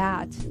all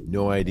that?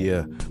 No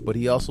idea. But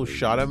he also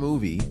shot a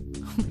movie,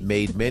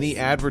 made many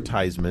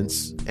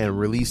advertisements, and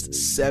released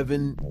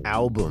 7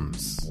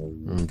 albums.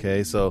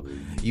 Okay, so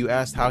you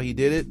asked how he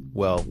did it?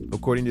 Well,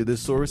 according to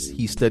this source,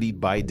 he studied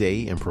by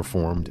day and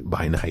performed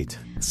by night.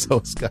 So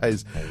this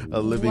guy's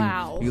a living,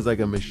 he was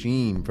like a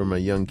machine from a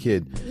young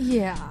kid.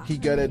 Yeah. He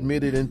got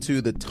admitted into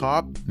the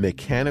top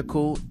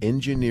mechanical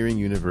engineering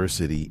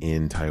university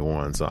in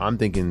Taiwan. So I'm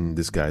thinking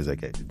this guy's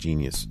like a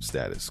genius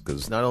status,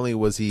 because not only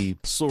was he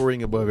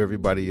soaring above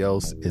everybody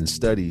else in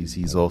studies,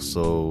 he's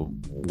also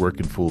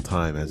working full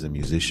time as a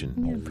musician.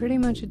 Yeah, pretty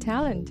much a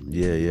talent.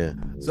 Yeah.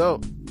 So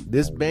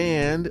this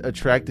band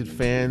attracted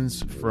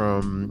fans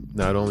from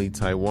not only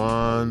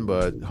Taiwan,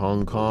 but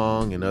Hong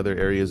Kong and other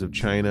areas of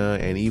China,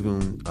 and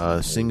even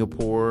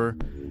Singapore.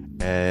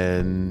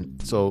 And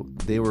so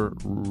they were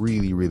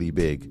really, really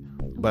big.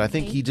 But I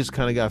think he just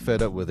kind of got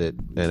fed up with it.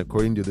 And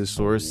according to this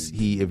source,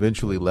 he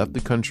eventually left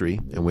the country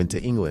and went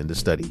to England to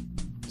study,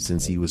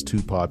 since he was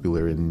too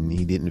popular and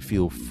he didn't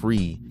feel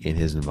free in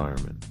his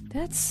environment.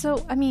 That's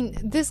so, I mean,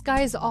 this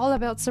guy is all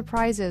about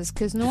surprises,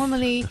 because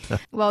normally,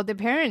 well, the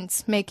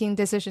parents making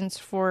decisions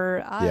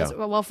for us,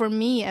 well, for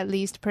me at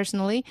least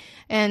personally,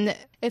 and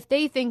if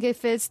they think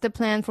if it's the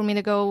plan for me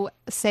to go,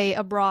 say,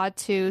 abroad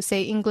to,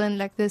 say, England,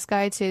 like this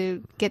guy,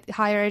 to get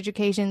higher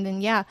education,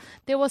 then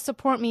they will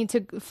support me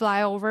to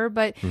fly over.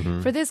 But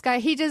for this guy,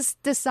 he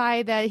just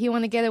decided that he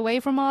want to get away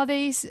from all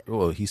these.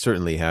 Well, he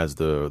certainly has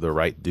the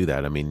right to do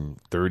that. I mean,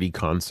 30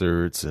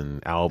 concerts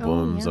and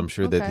albums. I'm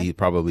sure that he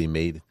probably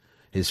made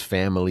his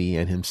family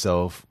and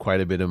himself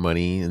quite a bit of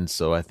money. And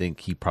so I think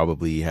he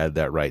probably had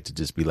that right to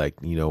just be like,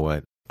 you know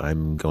what?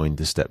 I'm going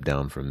to step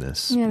down from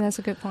this. Yeah, that's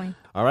a good point.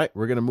 All right,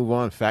 we're going to move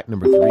on. Fact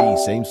number 3,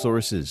 same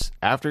sources.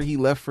 After he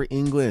left for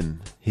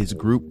England, his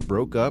group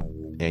broke up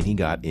and he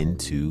got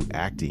into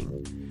acting.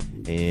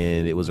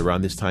 And it was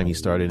around this time he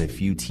started a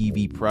few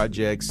TV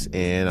projects.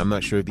 And I'm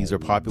not sure if these are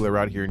popular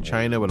out here in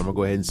China, but I'm going to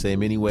go ahead and say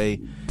them anyway.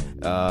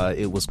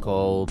 It was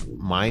called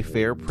My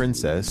Fair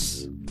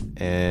Princess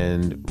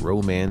and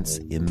Romance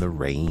in the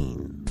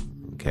Rain.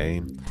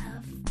 Okay.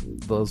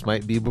 Those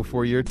might be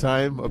before your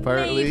time,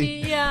 apparently.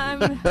 Maybe,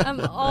 yeah. I'm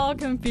all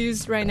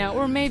confused right now.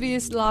 Or maybe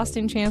it's lost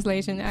in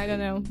translation. I don't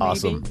know. Maybe.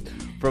 Awesome.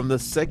 From the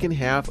second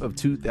half of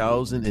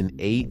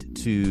 2008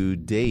 to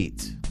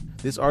date,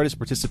 this artist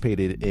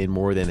participated in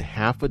more than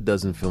half a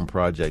dozen film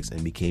projects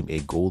and became a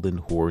Golden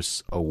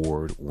Horse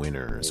Award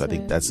winner. So I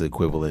think that's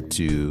equivalent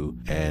to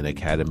an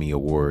Academy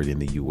Award in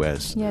the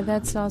U.S. Yeah,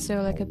 that's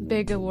also like a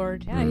big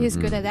award. Yeah, he's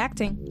good at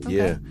acting. Okay.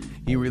 Yeah.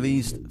 He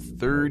released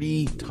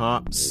 30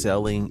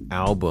 top-selling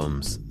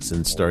albums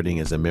since starting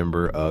as a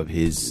member of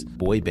his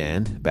boy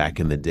band back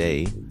in the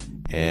day.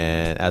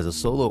 And as a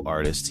solo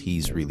artist,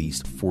 he's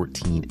released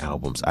 14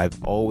 albums.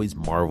 I've always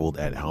marveled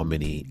at how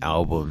many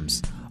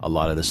albums a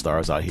lot of the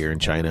stars out here in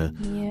China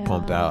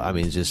pump out. I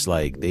mean, it's just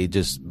like they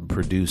just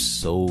produce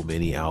so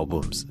many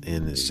albums,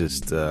 and it's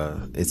just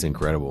it's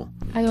incredible.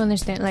 I don't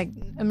understand. Like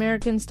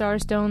American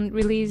stars don't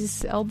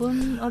release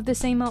album of the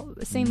same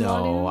volume?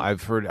 No,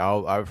 I've heard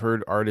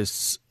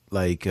artists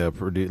like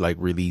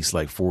release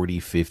like 40,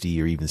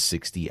 50, or even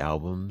 60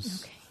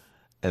 albums. Okay.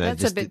 And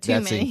that's a bit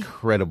too many.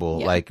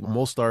 Incredible. Yeah. Like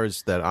most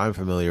stars that I'm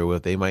familiar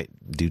with, they might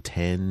do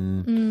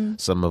 10.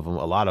 Some of them,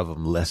 a lot of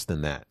them, less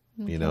than that.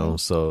 You know,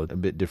 so a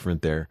bit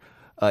different there.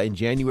 In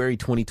January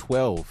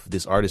 2012,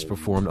 this artist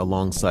performed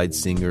alongside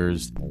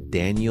singers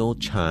Daniel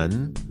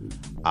Chan,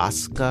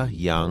 Asuka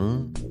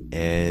Yang,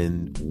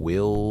 and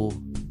Will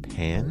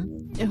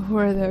Pan. Who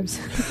are those?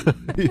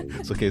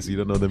 It's okay, so you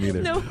don't know them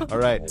either. No. All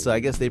right, so I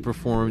guess they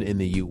performed in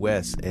the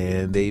U.S.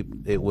 and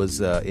it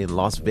was in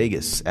Las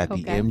Vegas at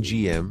the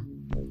MGM.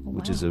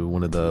 Which is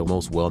one of the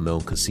most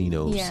well-known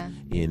casinos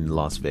in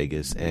Las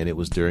Vegas. And it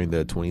was during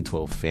the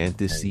 2012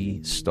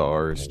 Fantasy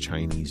Stars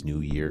Chinese New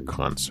Year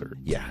concert.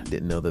 Yeah,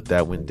 didn't know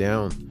that went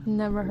down.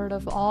 Never heard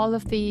of all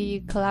of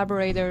the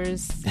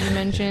collaborators you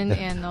mentioned.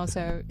 And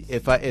also,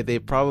 if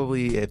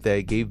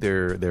they gave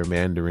their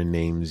Mandarin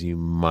names, you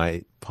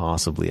might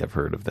possibly have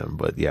heard of them.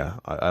 But yeah,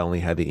 I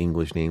only had the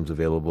English names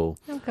available.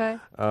 Okay.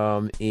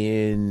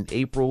 In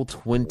April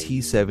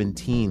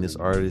 2017, this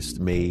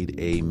artist made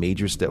a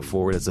major step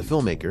forward as a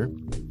filmmaker.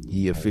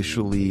 He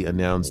officially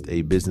announced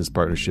a business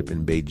partnership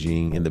in the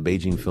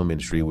Beijing film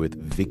industry with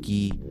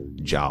Vicky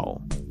Zhao.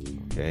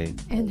 Okay.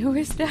 And who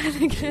is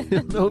that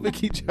again? No,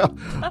 Vicky Chow.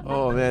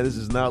 Oh, man, this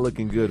is not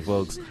looking good,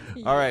 folks.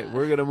 All right,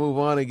 we're going to move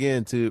on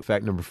again to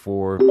fact number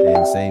 4,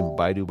 and same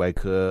Baidu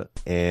Baike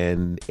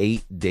and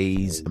 8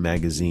 Days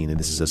Magazine. And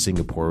this is a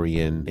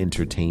Singaporean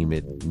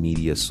entertainment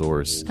media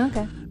source.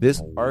 Okay.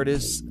 This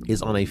artist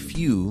is on a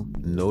few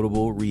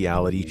notable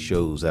reality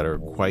shows that are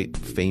quite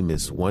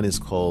famous. One is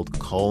called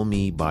Call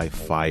Me by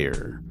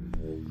Fire.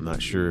 I'm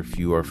not sure if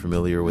you are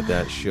familiar with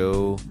that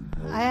show.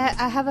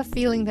 I have a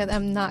feeling that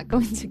I'm not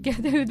going to get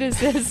who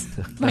this is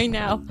by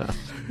now.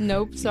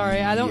 Nope,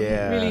 sorry. I don't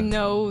really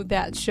know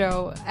that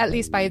show, at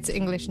least by its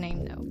English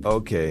name, no.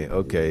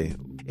 Okay.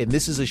 And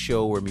this is a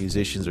show where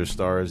musicians or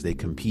stars, they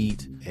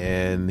compete.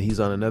 And he's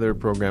on another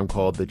program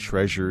called The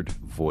Treasured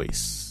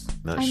Voice.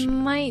 I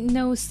might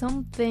know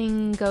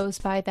something goes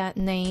by that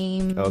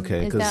name.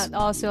 Okay. Is that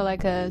also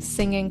like a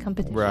singing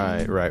competition?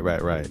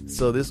 Right.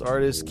 So this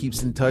artist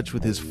keeps in touch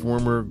with his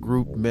former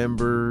group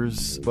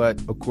members,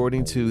 but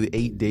according to the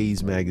 8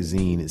 Days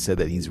magazine, it said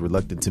that he's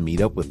reluctant to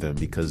meet up with them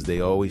because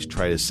they always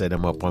try to set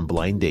him up on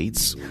blind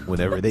dates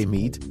whenever they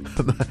meet.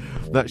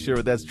 I'm not sure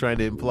what that's trying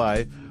to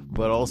imply.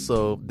 But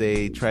also,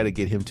 they try to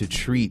get him to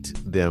treat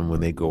them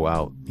when they go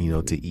out,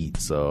 to eat.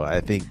 So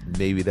I think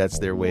maybe that's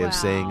their way of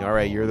saying, all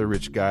right, you're the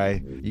rich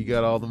guy. You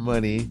got all the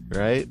money,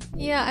 right?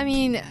 Yeah, I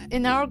mean,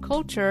 in our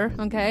culture,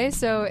 okay,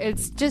 so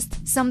it's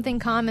just something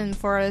common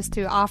for us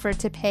to offer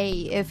to pay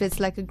if it's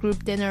like a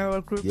group dinner or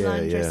group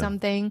lunch or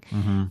something.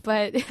 Mm-hmm.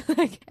 But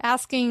like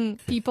asking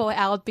people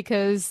out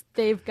because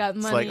they've got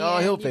money. It's like, oh,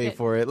 he'll pay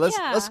for it.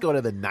 Let's go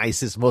to the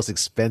nicest, most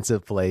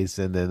expensive place.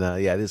 And then,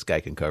 this guy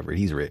can cover it.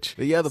 He's rich.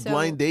 But yeah, the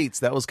blind date.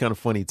 That was kind of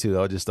funny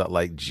too. I just thought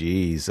like,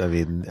 geez, I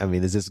mean,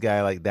 is this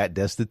guy like that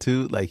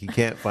destitute? Like he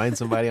can't find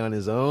somebody on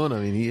his own?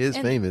 I mean, he is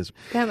famous.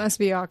 That must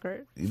be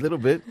awkward. A little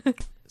bit.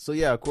 So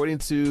yeah, according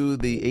to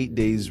the 8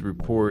 Days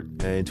report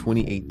in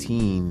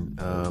 2018,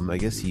 I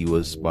guess he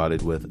was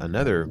spotted with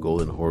another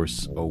Golden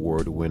Horse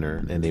Award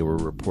winner, and they were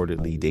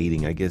reportedly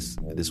dating. I guess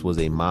this was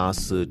a Ma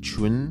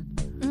Se-chun.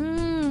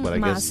 But I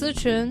Ma guess,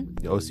 Se-chun.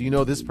 Oh, so you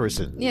know this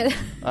person. Yeah.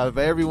 Out of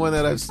everyone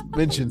that I've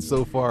mentioned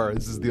so far,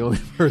 this is the only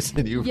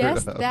person you've heard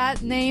of. Yes,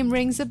 that name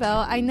rings a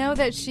bell. I know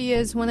that she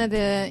is one of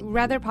the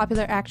rather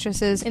popular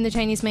actresses in the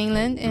Chinese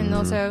mainland. And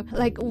also,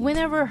 like,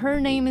 whenever her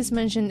name is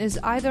mentioned, is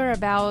either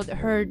about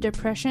her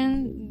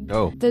depression,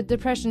 the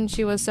depression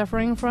she was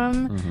suffering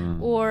from,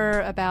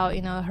 or about,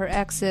 her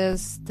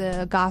exes,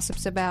 the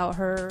gossips about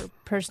her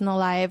personal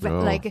life,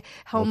 like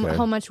how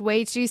much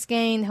weight she's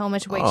gained, how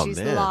much weight she's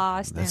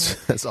lost.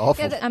 That's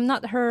awful. Yeah, I'm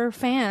not her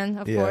fan,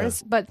 of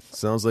course, but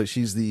sounds like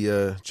she's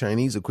the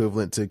Chinese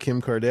equivalent to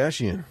Kim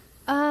Kardashian.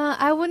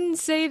 I wouldn't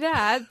say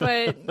that,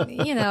 but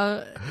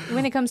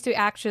when it comes to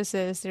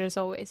actresses, there's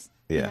always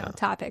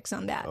topics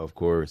on that. Of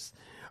course.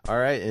 All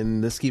right,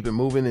 and let's keep it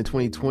moving. In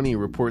 2020,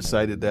 reports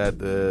cited that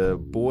the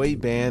boy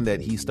band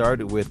that he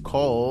started with,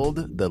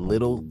 called the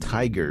Little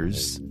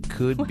Tigers,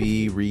 could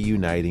be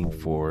reuniting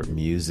for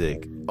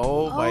music.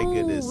 Oh my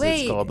goodness,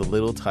 wait. It's called the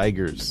Little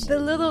Tigers. The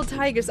Little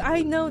Tigers,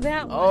 I know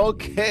that one.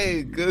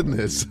 Okay,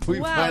 goodness. We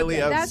finally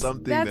have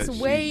something that's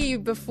way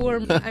before,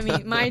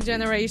 my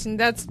generation.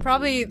 That's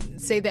probably,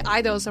 say, the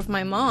idols of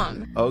my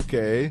mom.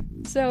 Okay.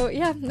 So,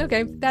 yeah,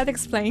 okay, that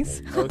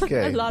explains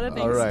a lot of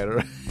things. All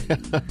right.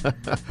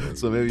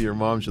 So maybe your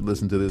mom should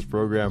listen to this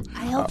program.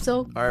 I hope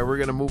so. All right, we're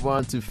going to move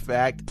on to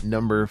fact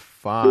number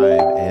 5,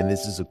 and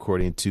this is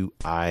according to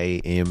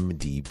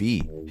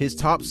IMDb. His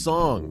top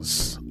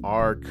songs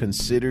are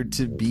considered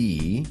to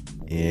be,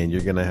 and you're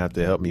going to have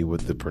to help me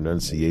with the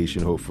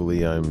pronunciation.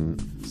 Hopefully I'm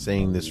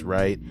saying this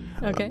right.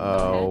 Okay.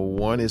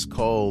 One is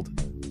called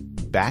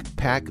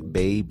Backpack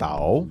Bei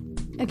Bao.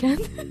 Again?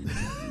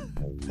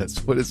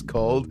 That's what it's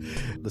called.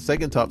 The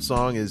second top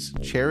song is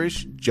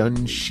Cherish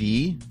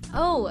Junxi.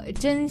 Oh,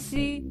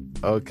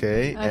 Zhenxi.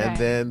 Okay. And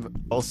then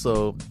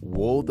also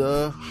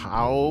Woda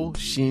Hao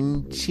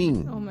Xin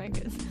Qing. Oh my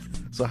goodness.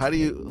 So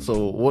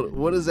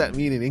what does that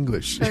mean in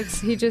English?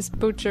 He just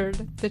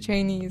butchered the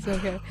Chinese.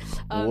 Okay.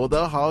 我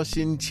的好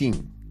心情.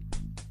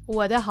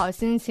 我的好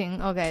心情.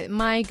 Okay.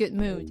 My good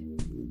mood.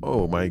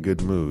 Oh, My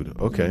Good Mood.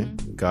 Okay.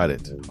 Got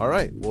it. All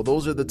right. Well,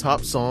 those are the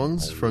top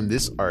songs from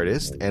this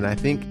artist. And I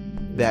think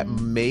that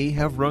may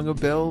have rung a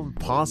bell,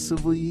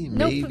 possibly,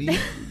 maybe. Nope.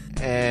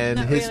 And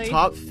his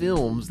top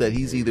films that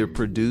he's either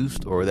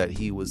produced or that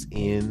he was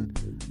in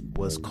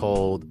was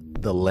called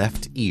The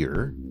Left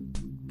Ear.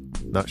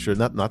 Not sure,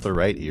 not the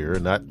right ear,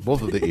 not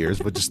both of the ears,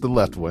 but just the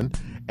left one.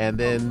 And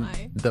then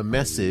The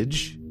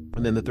Message.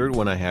 And then the third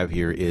one I have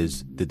here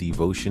is The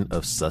Devotion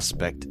of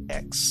Suspect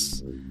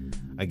X.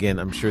 Again,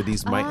 I'm sure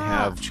these might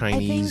have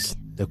Chinese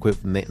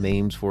equipped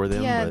names for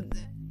them. Yeah. But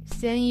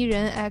嫌疑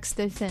人 X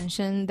的显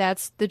身,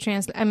 that's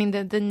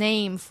the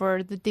name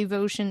for the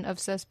devotion of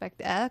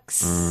suspect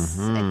X,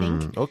 I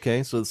think.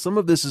 Okay, so some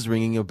of this is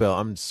ringing a bell.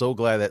 I'm so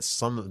glad that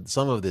some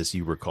of this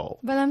you recall.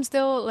 But I'm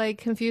still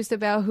confused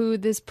about who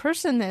this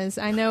person is.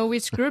 I know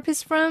which group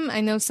he's from.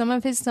 I know some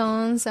of his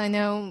songs. I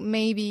know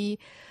maybe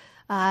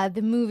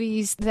the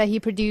movies that he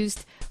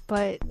produced.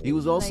 But he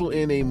was also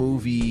in a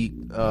movie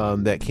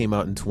that came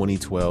out in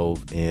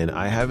 2012, and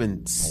I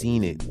haven't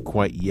seen it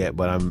quite yet,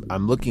 but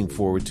I'm looking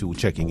forward to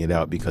checking it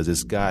out because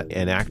it's got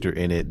an actor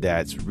in it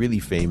that's really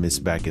famous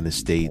back in the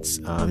States.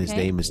 His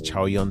name is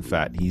Chow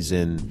Yun-fat. He's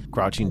in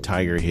Crouching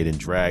Tiger, Hidden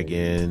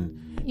Dragon.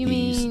 You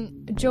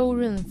mean Zhou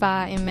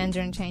Runfa in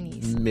Mandarin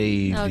Chinese?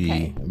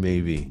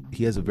 Maybe.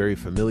 He has a very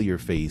familiar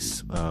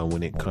face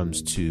when it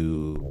comes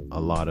to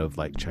a lot of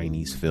like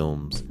Chinese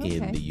films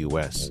in the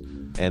U.S.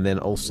 And then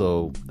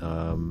also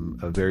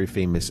a very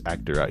famous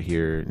actor out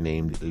here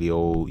named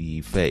Liu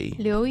Yifei.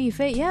 Liu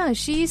Yifei, yeah,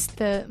 she's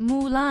the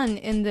Mulan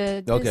in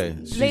the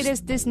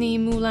latest Disney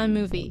Mulan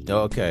movie.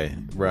 Okay,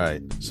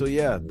 right. So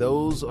yeah,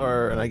 those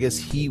are, and I guess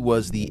he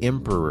was the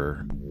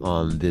emperor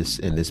in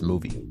this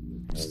movie.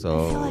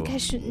 So I feel like I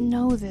should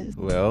know this.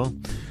 Well,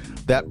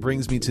 that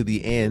brings me to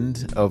the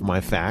end of my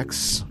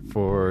facts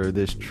for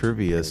this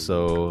trivia.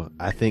 So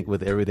I think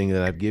with everything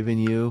that I've given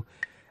you,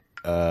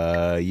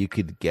 you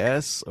could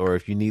guess, or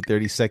if you need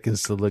 30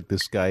 seconds to look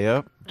this guy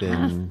up,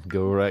 then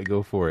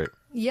go for it.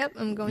 Yep,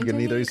 I'm going to. You're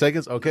going to need 30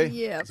 seconds? Okay.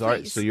 Yeah, All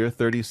right, so your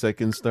 30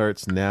 seconds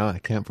starts now. I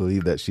can't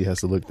believe that she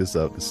has to look this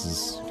up. This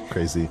is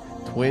crazy.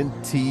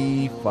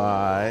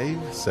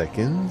 25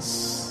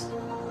 seconds.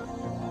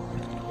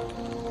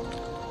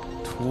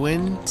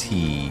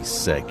 20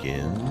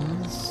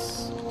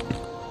 seconds.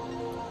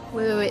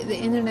 Wait, the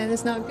internet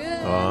is not good.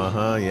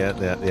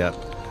 Yeah.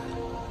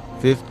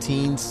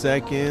 15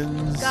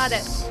 seconds. Got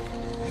it.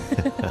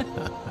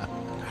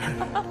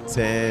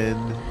 10,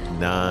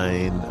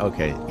 9.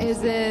 Okay.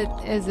 Is it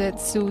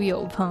Su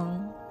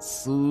Youpeng?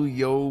 Su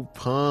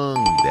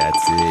Youpeng.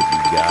 That's it.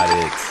 You got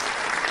it.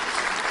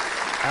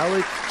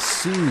 Alec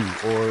Su,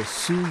 or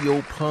Su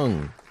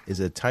Youpeng,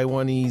 is a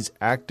Taiwanese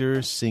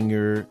actor,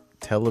 singer,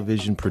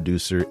 television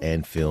producer,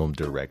 and film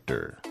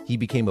director. He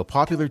became a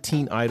popular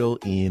teen idol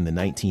in the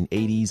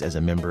 1980s as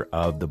a member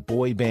of the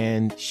boy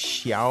band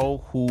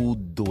Xiao Hu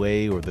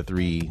Dui, or the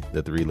three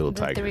little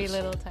tigers. The 3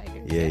 Little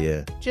Tigers.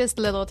 Yeah. Just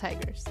Little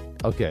Tigers.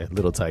 Okay,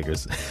 Little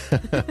Tigers.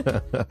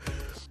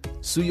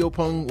 Su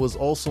Youpeng was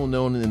also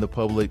known in the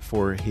public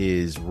for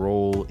his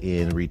role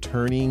in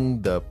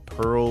Returning the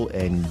Pearl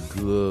and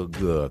Ge,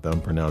 if I'm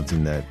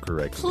pronouncing that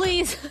correctly.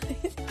 Please.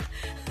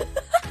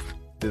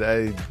 Did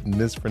I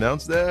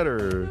mispronounce that,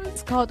 or?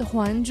 It's called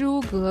还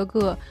珠格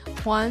格.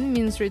 还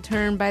means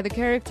return by the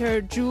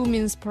character, 珠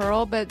means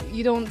pearl, but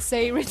you don't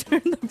say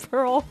return the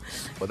pearl.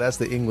 Well, that's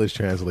the English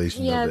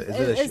translation Yeah, of it.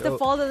 Is it it's the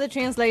fault of the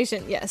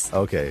translation, yes.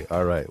 Okay,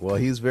 all right. Well,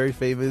 he's very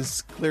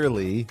famous,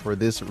 clearly, for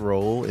this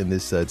role in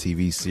this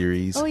TV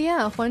series. Oh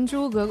yeah, 还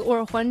珠格格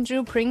or 还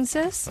珠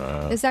Princess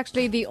is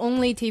actually the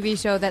only TV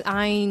show that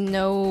I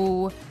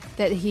know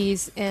that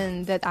he's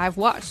in that I've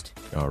watched.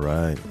 All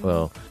right.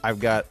 Well, I've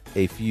got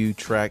a few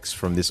tracks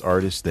from this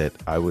artist that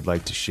I would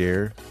like to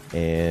share.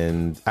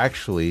 And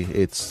actually,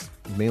 it's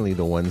mainly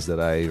the ones that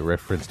I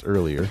referenced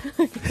earlier.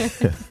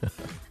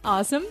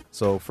 Awesome.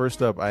 So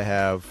first up, I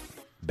have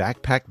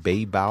Backpack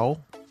Bei Bao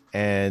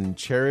and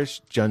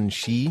Cherish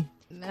Junshi.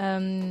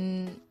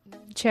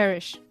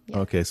 Cherish. Yeah.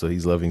 Okay, so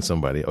he's loving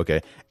somebody.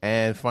 Okay.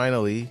 And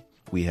finally,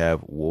 we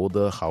have Wo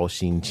De Hao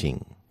Xin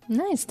Qing.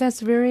 Nice.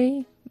 That's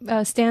very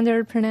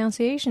standard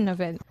pronunciation of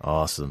it.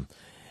 Awesome.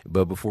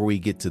 But before we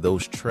get to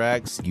those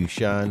tracks,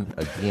 Yushan,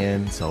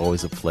 again, it's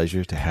always a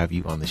pleasure to have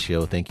you on the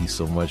show. Thank you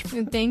so much.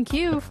 Thank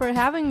you for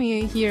having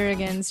me here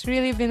again. It's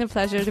really been a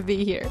pleasure to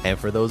be here. And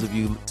for those of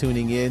you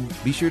tuning in,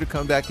 be sure to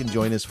come back and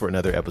join us for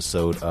another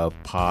episode of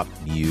Pop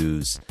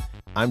News.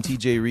 I'm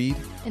TJ Reed.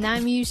 And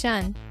I'm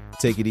Yushan.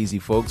 Take it easy,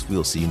 folks.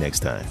 We'll see you next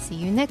time. See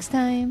you next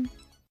time.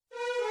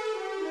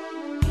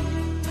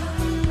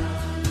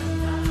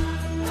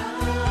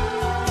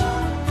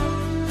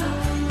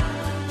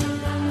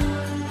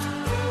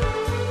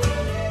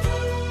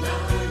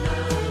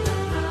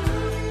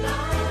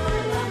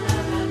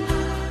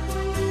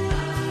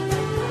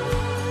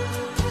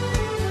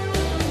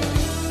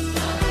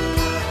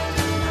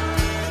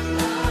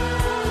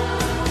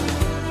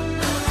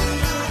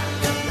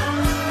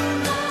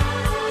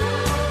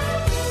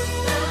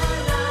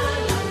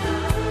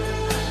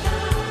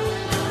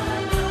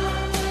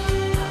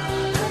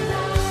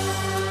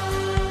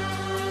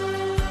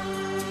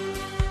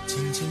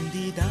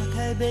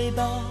背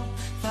包，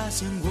发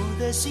现我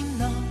的行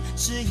囊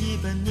是一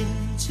本年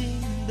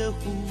轻的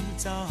护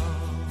照，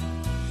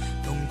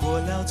通过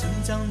了成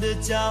长的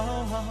骄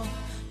傲，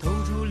投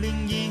入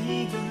另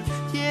一个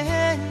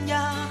天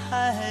涯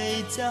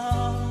海角，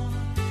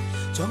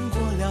装过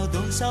了多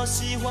少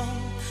希望，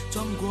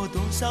装过多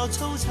少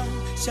惆怅，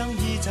像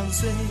一张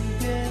岁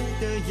月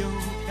的邮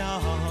票，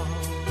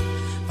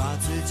把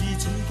自己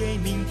寄给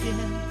明天，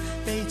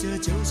背着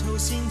旧愁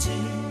心情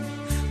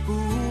不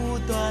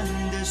断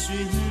地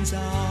寻找。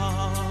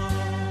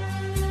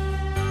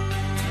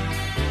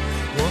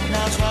我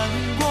那穿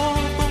过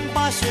风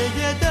花雪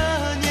月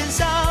的年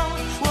少，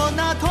我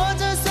那拖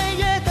着岁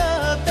月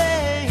的背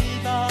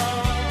包，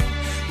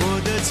我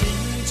的青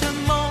春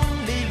梦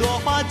里落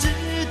花知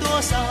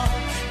多少，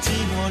寂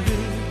寞旅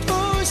途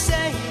谁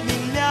明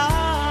了？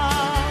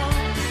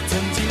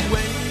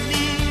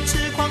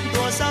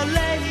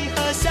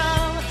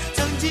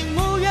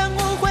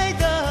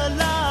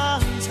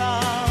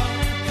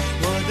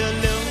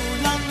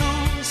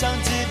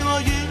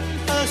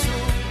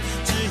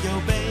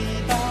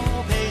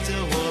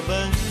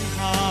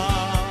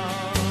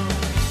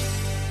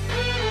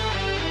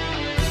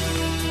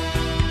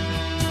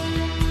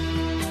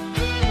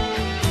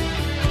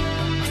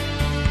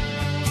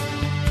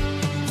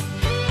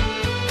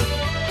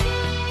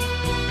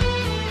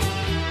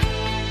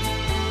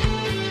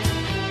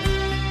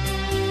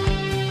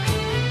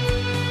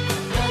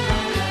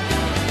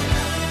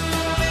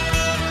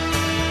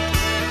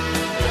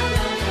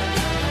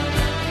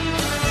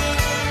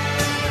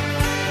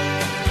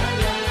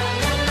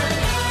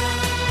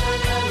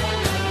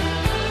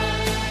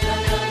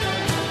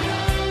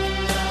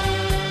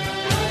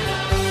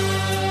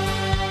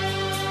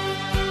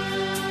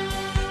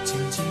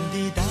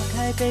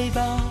开背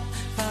包，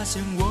发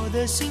现我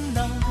的行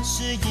囊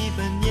是一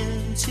本年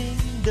轻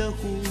的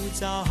护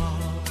照，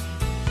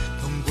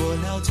通过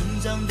了成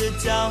长的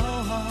骄傲，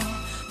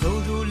投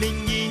入另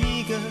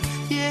一个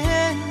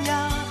天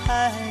涯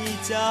海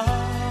角，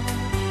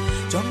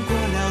撞过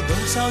了多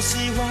少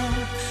希望，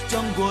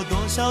撞过多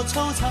少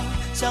惆怅，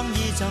像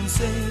一张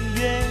岁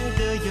月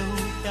的邮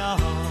票，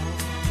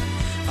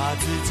把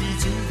自己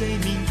寄给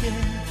明天，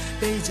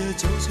背着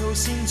旧愁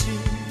心情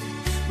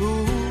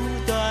不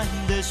断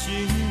的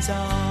寻找。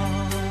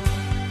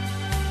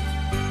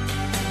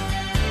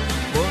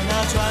我那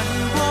穿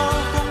过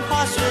风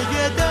花雪月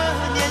的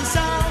年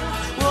少，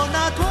我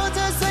那拖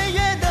着岁月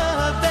的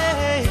背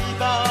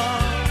包，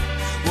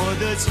我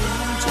的青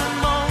春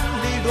梦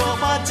里落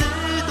花知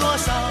多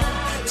少，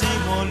寂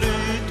寞旅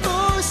途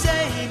谁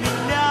明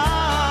了？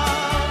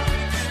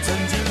曾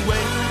经为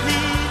你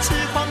痴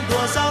狂多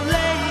少泪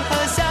和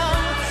笑，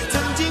曾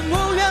经无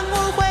怨无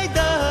悔的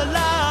浪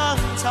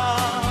潮，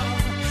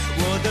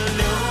我的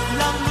流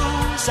浪路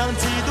上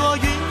几多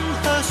云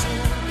和树，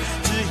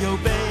只有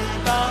背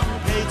包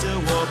陪着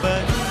我奔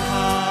跑。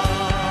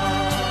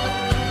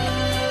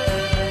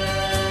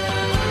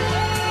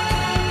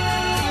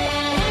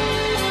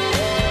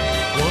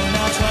我那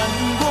穿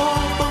过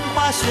风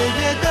花雪月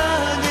的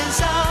年少，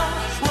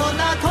我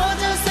那拖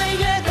着岁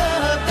月的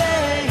背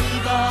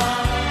包，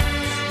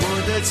我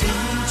的青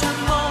春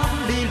梦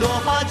里落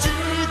花知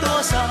多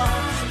少，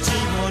寂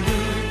寞旅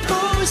途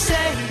谁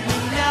明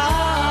了？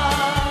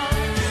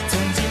曾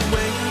经为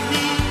你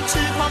痴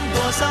狂多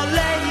少泪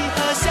和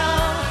笑，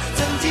曾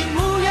经无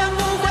怨无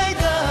悔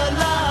的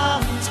浪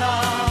潮，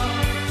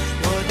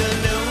我的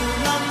流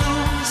浪路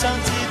上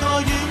几多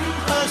云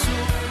和树，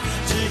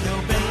只有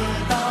背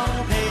包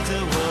陪着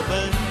我奔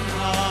跑。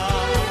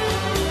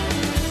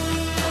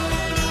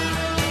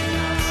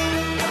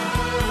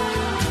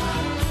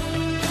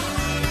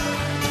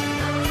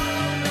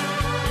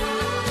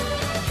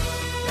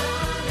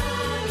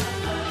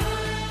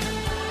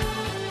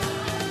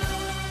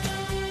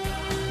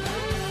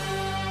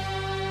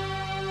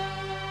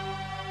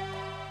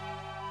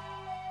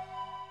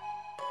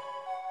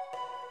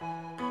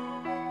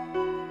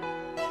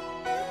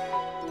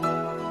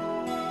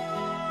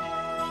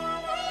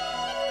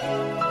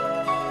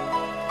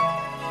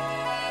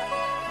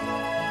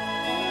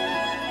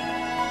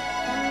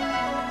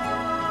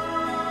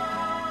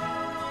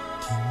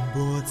停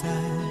泊在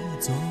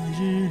昨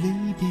日离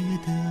别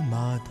的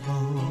码头，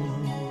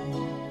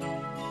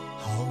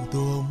好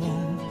多梦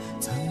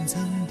层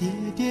层叠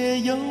叠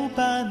又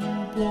斑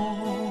驳，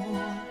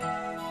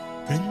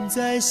人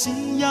在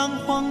夕阳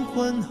黄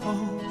昏后，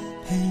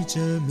陪着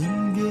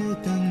明月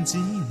等寂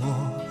寞，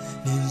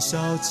年少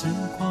轻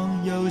狂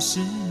有时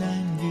难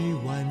御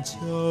晚秋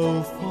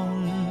风，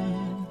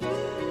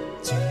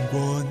经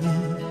过你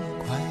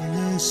快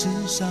乐时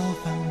少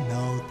烦恼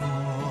多，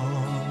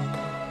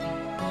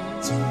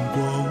经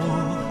过我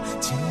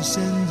情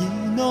深意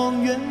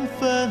浓缘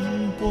分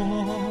薄，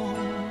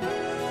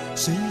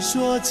谁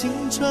说青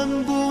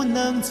春不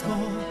能错，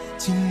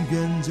情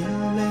愿热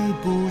泪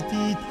不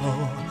低头，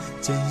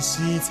珍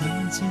惜曾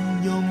经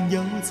拥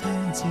有，曾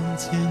经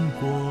牵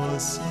过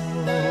手，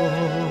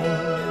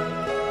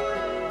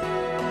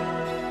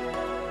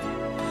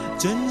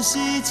珍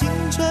惜青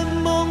春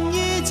梦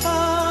一场，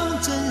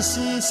珍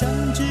惜相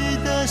聚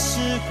的时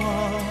光，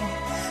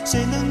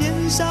谁能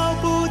年少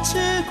不痴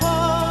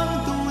狂，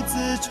独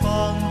自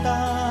闯荡？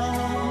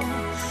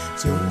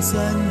就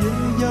算月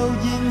有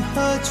阴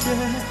和缺，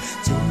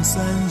就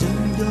算人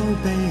有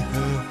悲和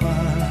欢，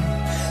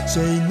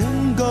谁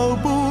能够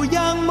不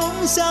扬梦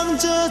想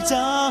这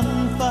张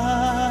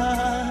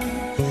帆？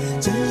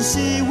珍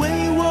惜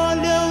为我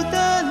流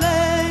的泪，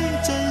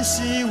珍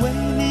惜为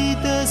你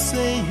的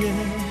岁月，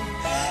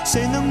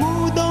谁能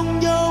无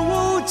动又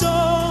无衷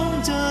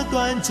这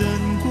段珍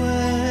贵？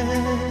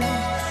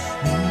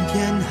明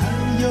天还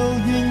有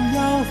云要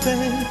飞，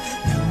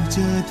留着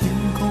天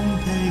空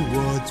陪我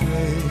追，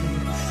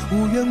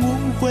无怨无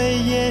悔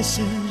也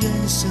是人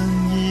生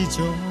一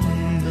种美。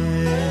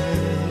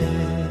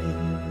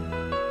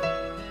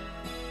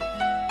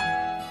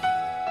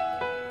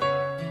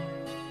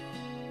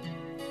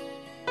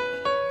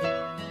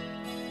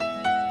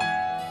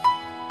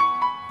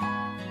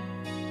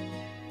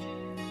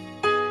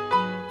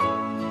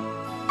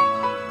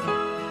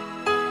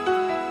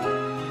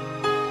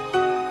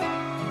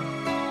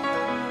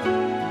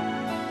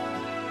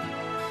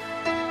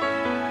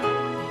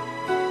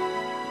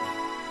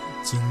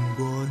经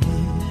过你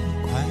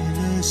快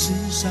乐时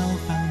少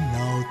烦恼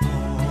多，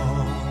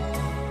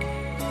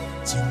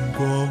经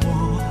过我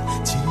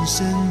情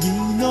深意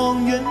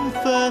浓缘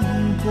分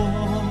薄，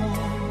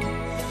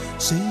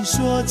谁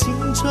说青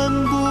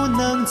春不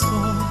能错，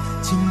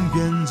情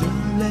愿热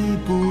泪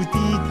不低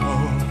头，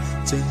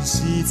珍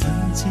惜曾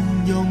经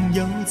拥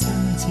有，曾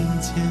经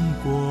牵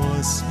过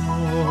手，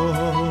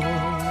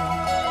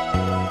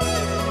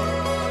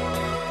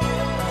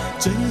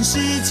珍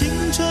惜青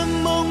春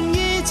梦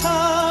一场，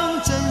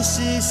珍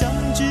惜相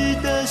聚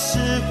的时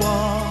光，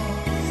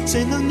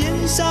谁能年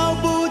少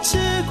不痴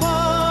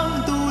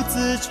狂，独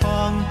自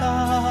闯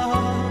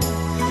荡。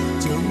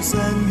就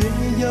算月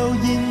有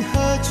阴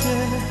和缺，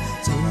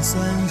就算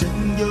人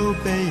有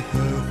悲和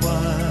欢，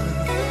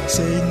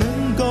谁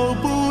能够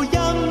不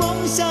让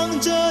梦想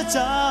这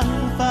张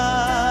帆？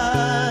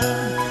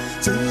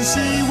珍惜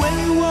为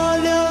我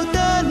流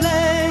的泪，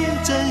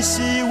珍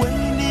惜为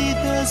你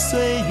的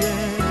岁月，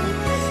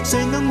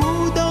谁能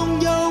无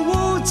动又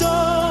无衷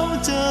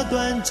这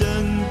段珍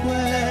贵？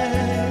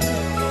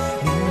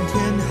明天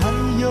还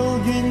有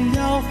云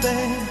要飞，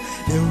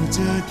留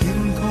着天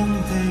空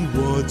陪我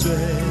追，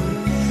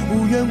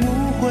无怨无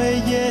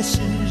悔也是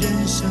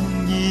人生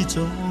一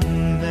种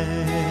美。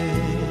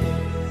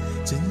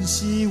珍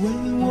惜为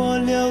我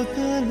流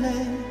的泪，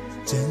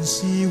珍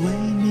惜为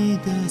你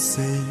的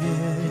岁月，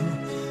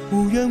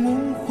无怨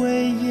无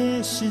悔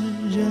也是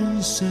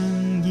人生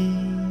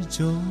一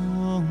种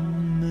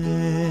美。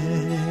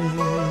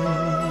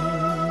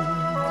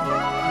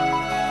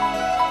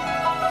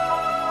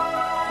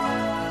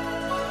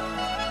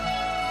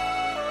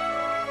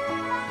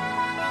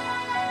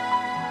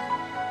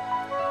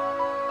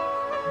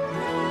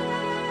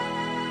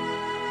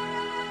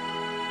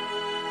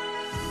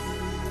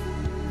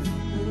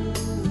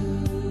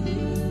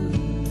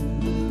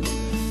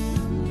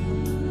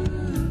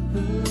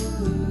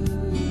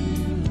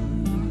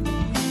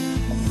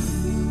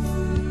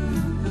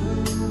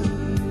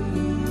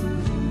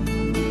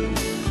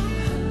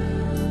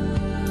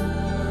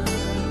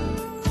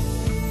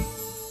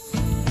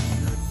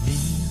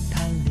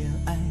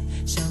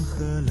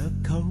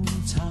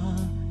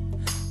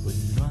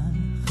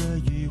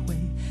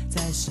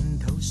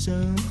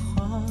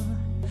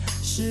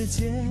世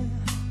界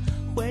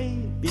会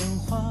变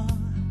化，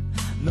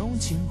浓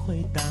情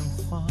会淡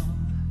化，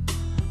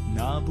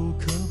那不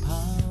可怕。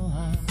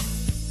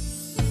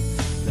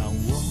让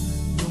我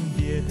用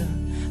别的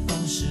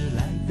方式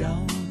来表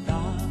达，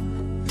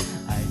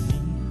爱你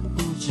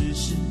不只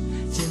是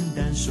简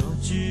单说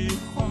句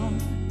话。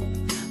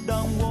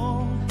当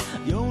我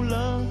有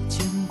了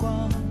牵挂，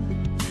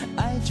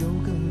爱就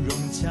更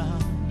融洽，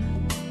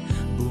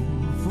不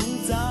复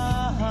杂。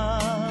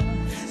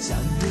像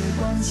月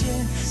光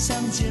前，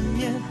想见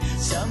面，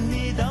想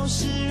你到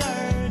12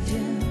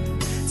点，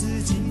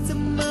自己怎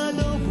么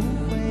都不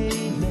会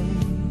累。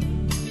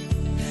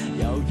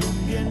要永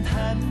远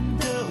谈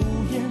得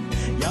无言，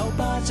要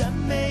霸占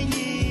每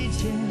一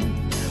天。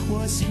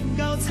我兴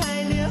高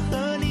采烈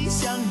和你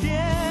相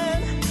恋，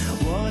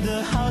我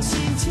的好心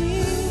情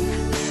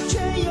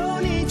全由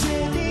你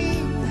决定。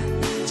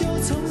就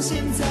从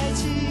现在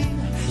起，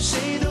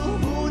谁都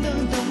不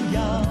能动摇。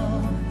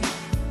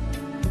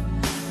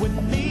问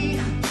你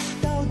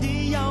到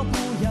底要不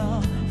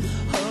要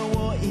和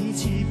我一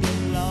起变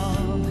老？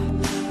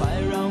快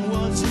让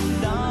我知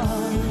道，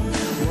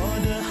我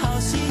的好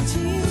心情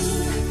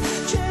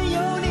全由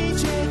你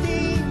决定，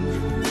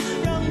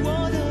让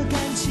我的感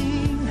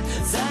情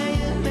再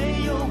也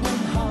没有问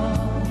号，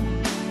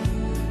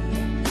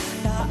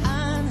答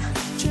案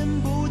全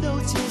部都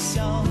揭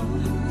晓，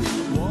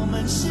我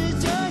们是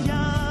这样。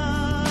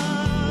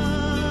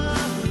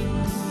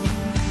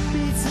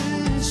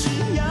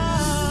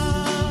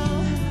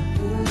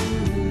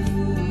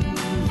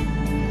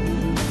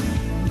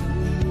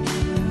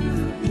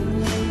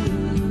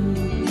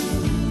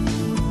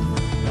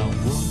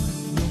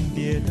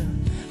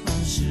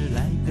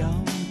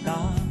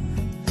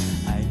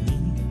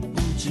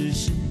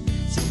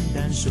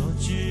说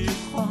句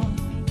话，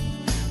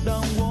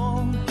当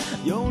我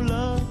有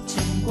了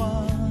牵挂，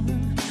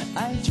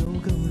爱就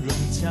更融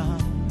洽，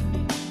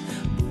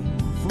不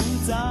复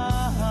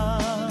杂。